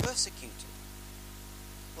persecuted?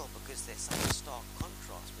 Well, because there's such a stark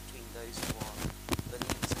contrast between those who are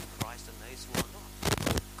believers in Christ and those who are not.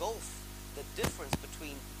 The difference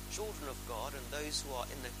between children of God and those who are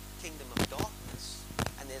in the kingdom of darkness,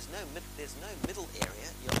 and there's no middle area.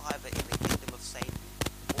 You're either in the kingdom of Satan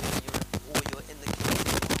or you're in the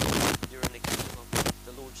kingdom of God. You're in the kingdom of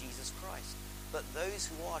the Lord Jesus Christ. But those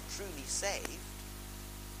who are truly saved,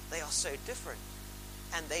 they are so different,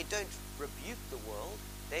 and they don't rebuke the world.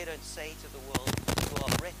 They don't say to the world, "You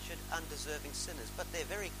are wretched, undeserving sinners," but their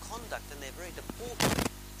very conduct and their very deportment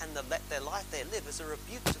and their life they live is a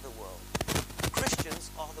rebuke to the world. Christians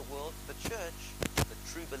are the world. The church, the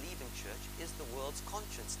true believing church, is the world's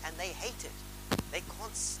conscience, and they hate it. They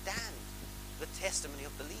can't stand the testimony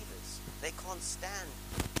of believers. They can't stand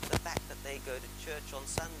the fact that they go to church on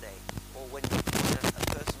Sunday, or when a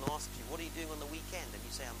person asks you, "What are you doing on the weekend?" and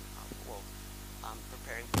you say, I'm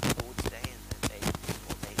preparing for the Lord's Day," and they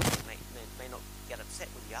may not get upset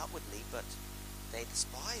with you outwardly, but they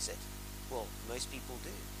despise it. Well, most people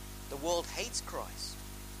do. The world hates Christ.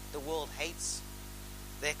 The world hates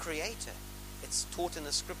their Creator. It's taught in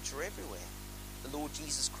the Scripture everywhere. The Lord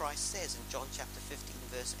Jesus Christ says in John chapter 15,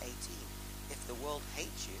 verse 18, "If the world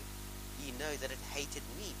hates you, ye know that it hated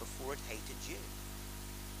me before it hated you."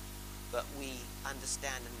 But we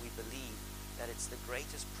understand and we believe that it's the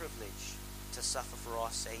greatest privilege to suffer for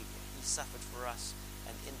our Savior. He suffered for us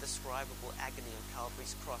an indescribable agony on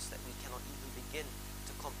Calvary's cross that we cannot even begin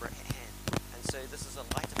to comprehend. And so this is a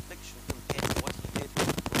light affliction compared to what he did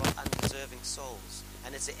for our undeserving souls.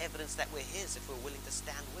 And it's the evidence that we're his if we're willing to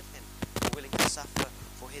stand with him, we're willing to suffer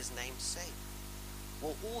for his name's sake.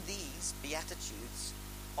 Well, all these Beatitudes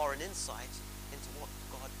are an insight into what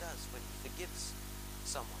God does when he forgives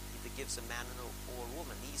someone. He forgives a man or a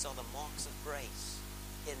woman. These are the marks of grace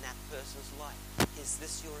in that person's life. Is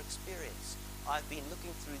this your experience? I've been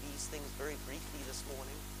looking through these things very briefly this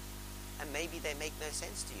morning, and maybe they make no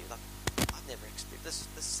sense to you. Like, I've never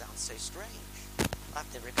experienced this sounds so strange.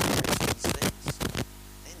 I've never experienced these things.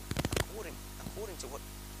 Then according to what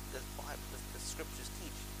the Bible, the scriptures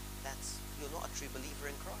teach, you're not a true believer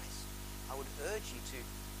in Christ. I would urge you to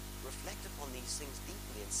reflect upon these things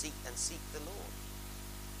deeply and seek the Lord.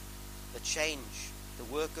 The change, the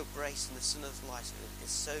work of grace in the sinner's life is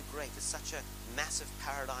so great. It's such a massive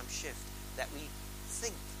paradigm shift that we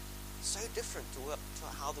think so different to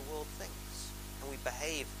how the world thinks, and we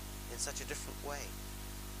behave in such a different way.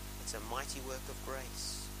 It's a mighty work of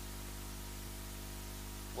grace.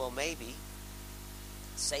 Well, maybe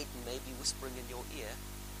Satan may be whispering in your ear,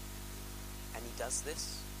 and he does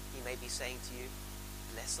this. He may be saying to you,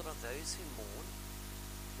 "Blessed are those who mourn,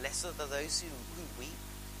 blessed are those who weep,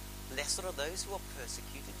 blessed are those who are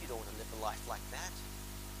persecuted." You don't want to live a life like that.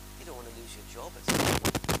 You don't want to lose your job.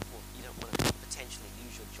 You don't want to potentially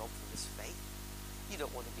lose your job for this faith. You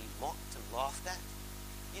don't want to be mocked and laughed at.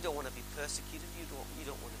 You don't want to be persecuted. You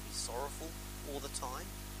don't want to be sorrowful all the time.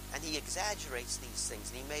 And he exaggerates these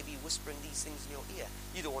things, and he may be whispering these things in your ear.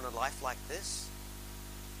 You don't want a life like this.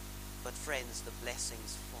 But friends, the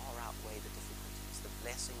blessings far outweigh the difficulties. The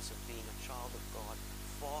blessings of being a child of God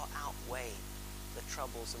far outweigh the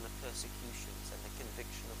troubles and the persecutions and the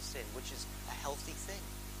conviction of sin, which is a healthy thing.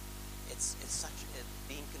 It's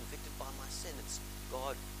being convicted by my sin. It's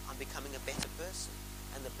God, I'm becoming a better person.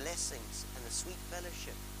 And the blessings and the sweet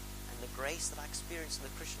fellowship and the grace that I experience in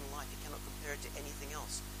the Christian life, you cannot compare it to anything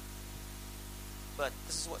else. But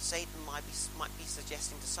this is what Satan might be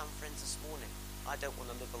suggesting to some friends this morning. I don't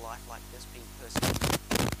want to live a life like this, being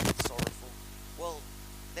persecuted, sorrowful. Well,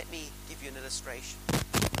 let me give you an illustration.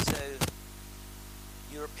 So,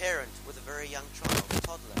 you're a parent with a very young child, a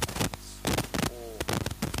toddler perhaps, or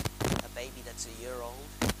a baby that's a year old,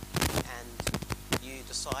 and you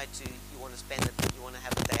decide you want to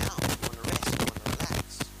have a day out, you want to rest, you want to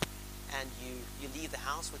relax, and you leave the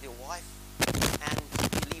house with your wife, and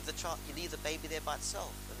you leave the baby there by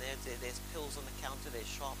itself, and there's pills on the counter, there's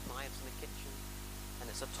sharp knives in the kitchen, and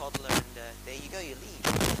it's a toddler, and there you go, you leave.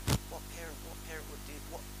 What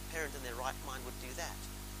parent in their right mind would do that?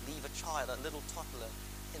 Leave a child, a little toddler,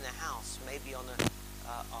 in the house, maybe on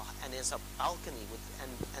and there's a balcony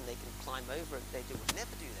and they can climb over it. They would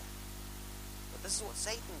never do that. But this is what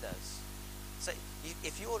Satan does. So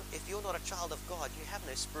if you're not a child of God, you have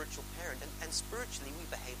no spiritual parent, and spiritually we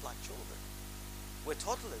behave like children. We're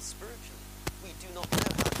toddlers spiritually. We do not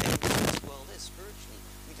know how dangerous this world is spiritually.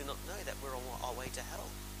 We do not know that we're on our way to hell,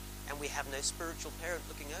 and we have no spiritual parent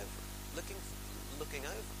looking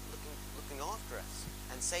after us.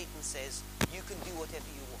 And Satan says, you can do whatever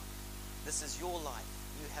you want. This is your life.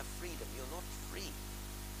 You have freedom. You're not free.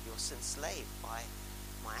 You're enslaved by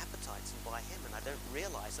my appetites and by him, and I don't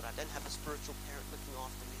realize that I don't have a spiritual parent looking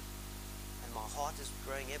after me, and my heart is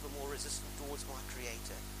growing ever more resistant towards my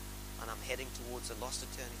Creator, and I'm heading towards a lost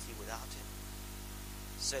eternity without him.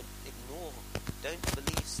 So don't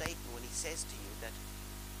believe Satan when he says to you that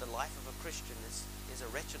the life of a Christian is a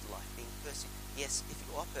wretched life, being persecuted. Yes, if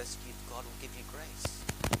you are persecuted, God will give you grace.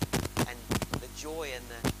 And the joy and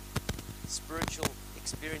the spiritual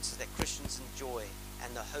experiences that Christians enjoy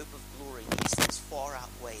and the hope of glory, these things far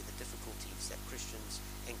outweigh the difficulties that Christians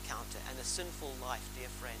encounter. And a sinful life, dear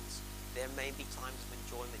friends, there may be times of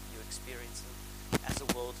enjoyment you experience as a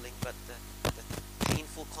worldling, but the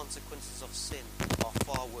painful consequences of sin are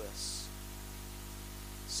far worse.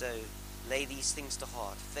 So lay these things to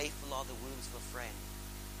heart. Faithful are the wounds of a friend,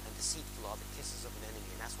 and deceitful are the kisses of an enemy.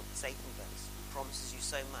 And that's what Satan does. He promises you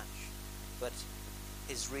so much, but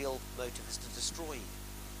his real motive is to destroy you.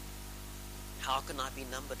 How can I be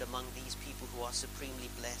numbered among these people who are supremely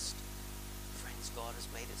blessed? Friends, God has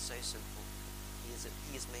made it so simple. He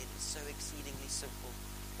has made it so exceedingly simple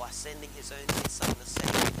by sending his only Son, the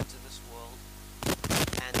Savior, into this world.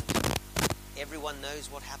 And everyone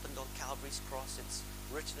knows what happened on Calvary's cross. It's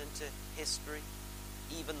written into history.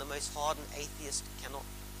 Even the most hardened atheist cannot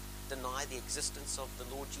deny the existence of the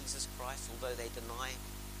Lord Jesus Christ, although they deny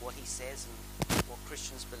what he says and what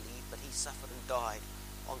Christians believe. But he suffered and died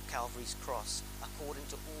on Calvary's cross according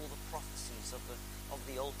to all the prophecies of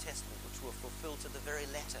the Old Testament, which were fulfilled to the very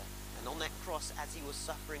letter. And on that cross, as he was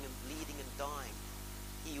suffering and bleeding and dying,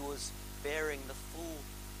 he was bearing the full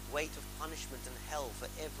weight of punishment in hell for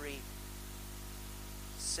every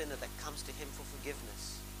sinner that comes to him for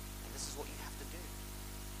forgiveness. And this is what you have to do.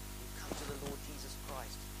 You come to the Lord Jesus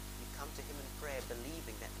Christ. You come to him in prayer,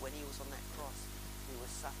 believing that when he was on that cross, he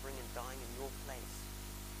was suffering and dying in your place,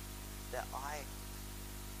 that I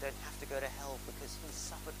don't have to go to hell because he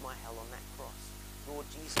suffered my hell on that cross. Lord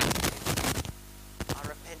Jesus, I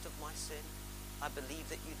repent of my sin. I believe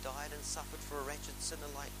that you died and suffered for a wretched sinner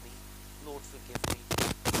like me. Lord, forgive me.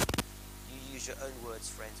 You use your own words,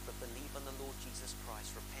 friends, but believe on the Lord Jesus Christ.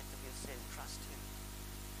 Repent of your sin. Trust him.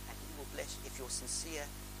 And he will bless you. If you're sincere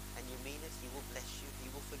and you mean it, he will bless you. He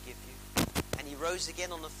will forgive you. And he rose again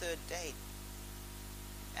on the third day.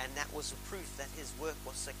 And that was a proof that his work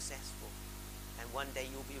was successful. And one day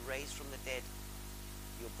you'll be raised from the dead.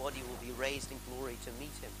 Your body will be raised in glory to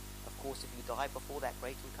meet him. Of course, if you die before that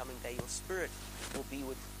great and coming day, your spirit will be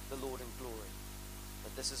with the Lord in glory.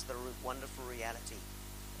 But this is the wonderful reality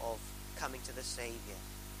of coming to the Savior.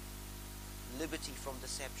 Liberty from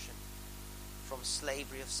deception, from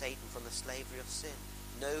slavery of Satan, from the slavery of sin.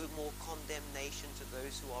 No more condemnation to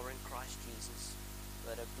those who are in Christ Jesus,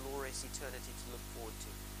 but a glorious eternity to look forward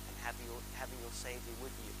to, and having your Savior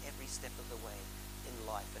with you every step of the way in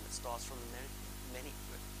life. And it starts from the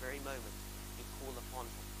very moment you call upon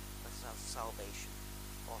him for salvation.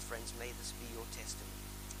 Oh, friends, may this be your testimony.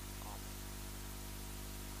 Amen.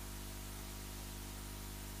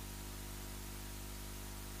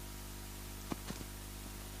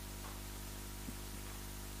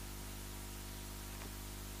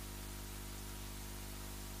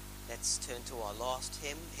 let's turn to our last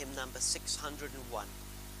hymn, hymn number 601.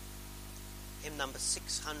 Hymn number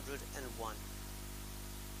 601.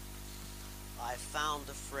 I found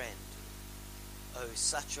a friend, oh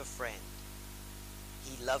such a friend,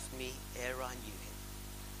 he loved me ere I knew him.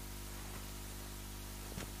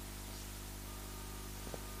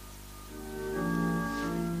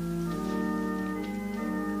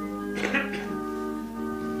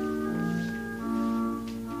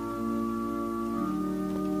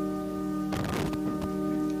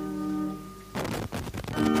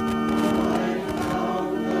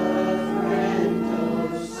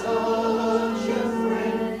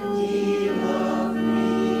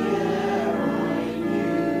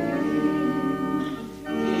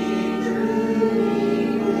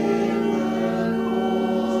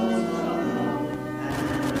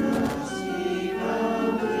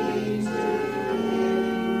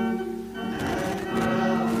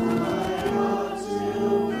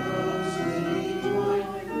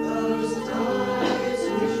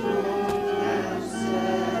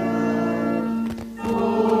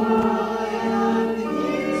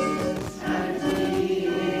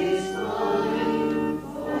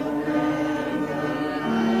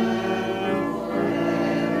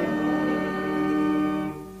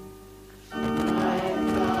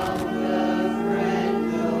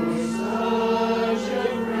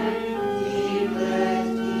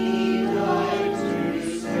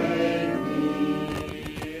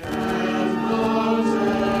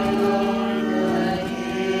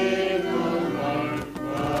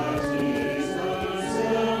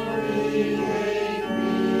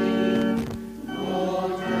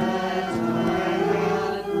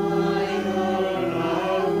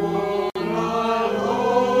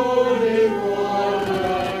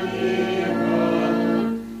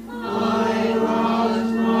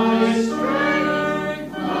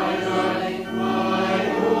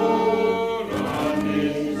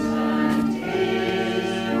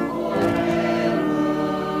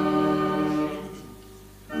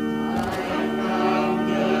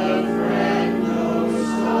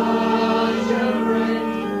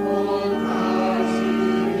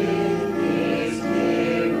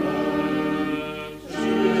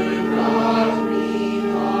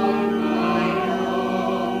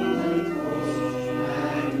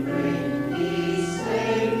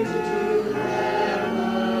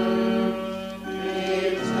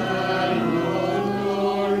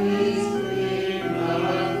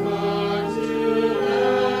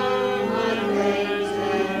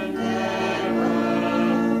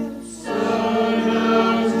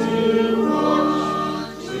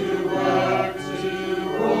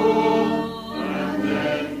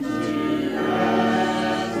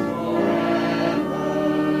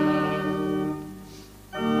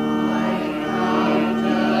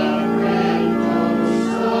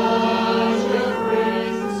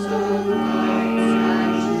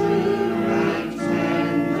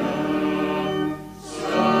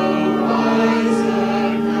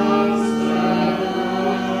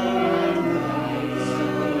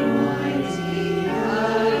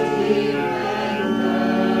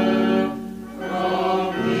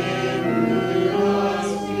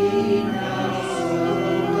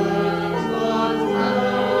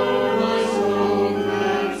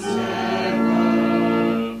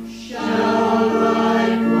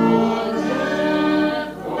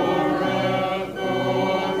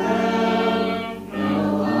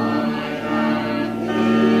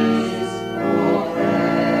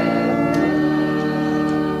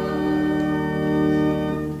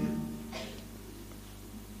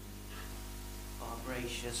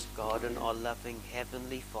 God and our loving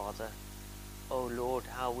Heavenly Father, O Lord,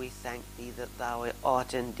 how we thank Thee that Thou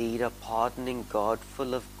art indeed a pardoning God,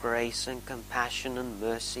 full of grace and compassion and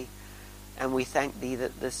mercy. And we thank Thee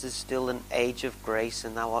that this is still an age of grace,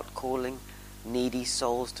 and Thou art calling needy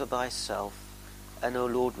souls to Thyself. And, O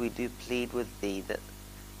Lord, we do plead with Thee that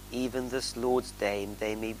even this Lord's Day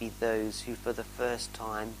they may be those who for the first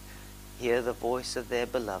time hear the voice of their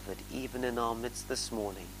beloved, even in our midst this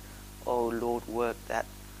morning. O Lord, work that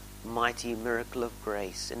mighty miracle of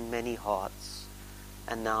grace in many hearts.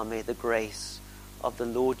 And now may the grace of the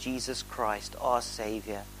Lord Jesus Christ, our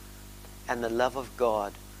Savior, and the love of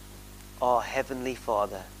God, our Heavenly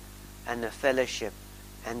Father, and the fellowship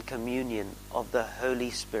and communion of the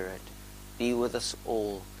Holy Spirit be with us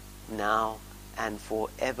all, now and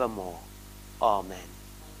forevermore. Amen.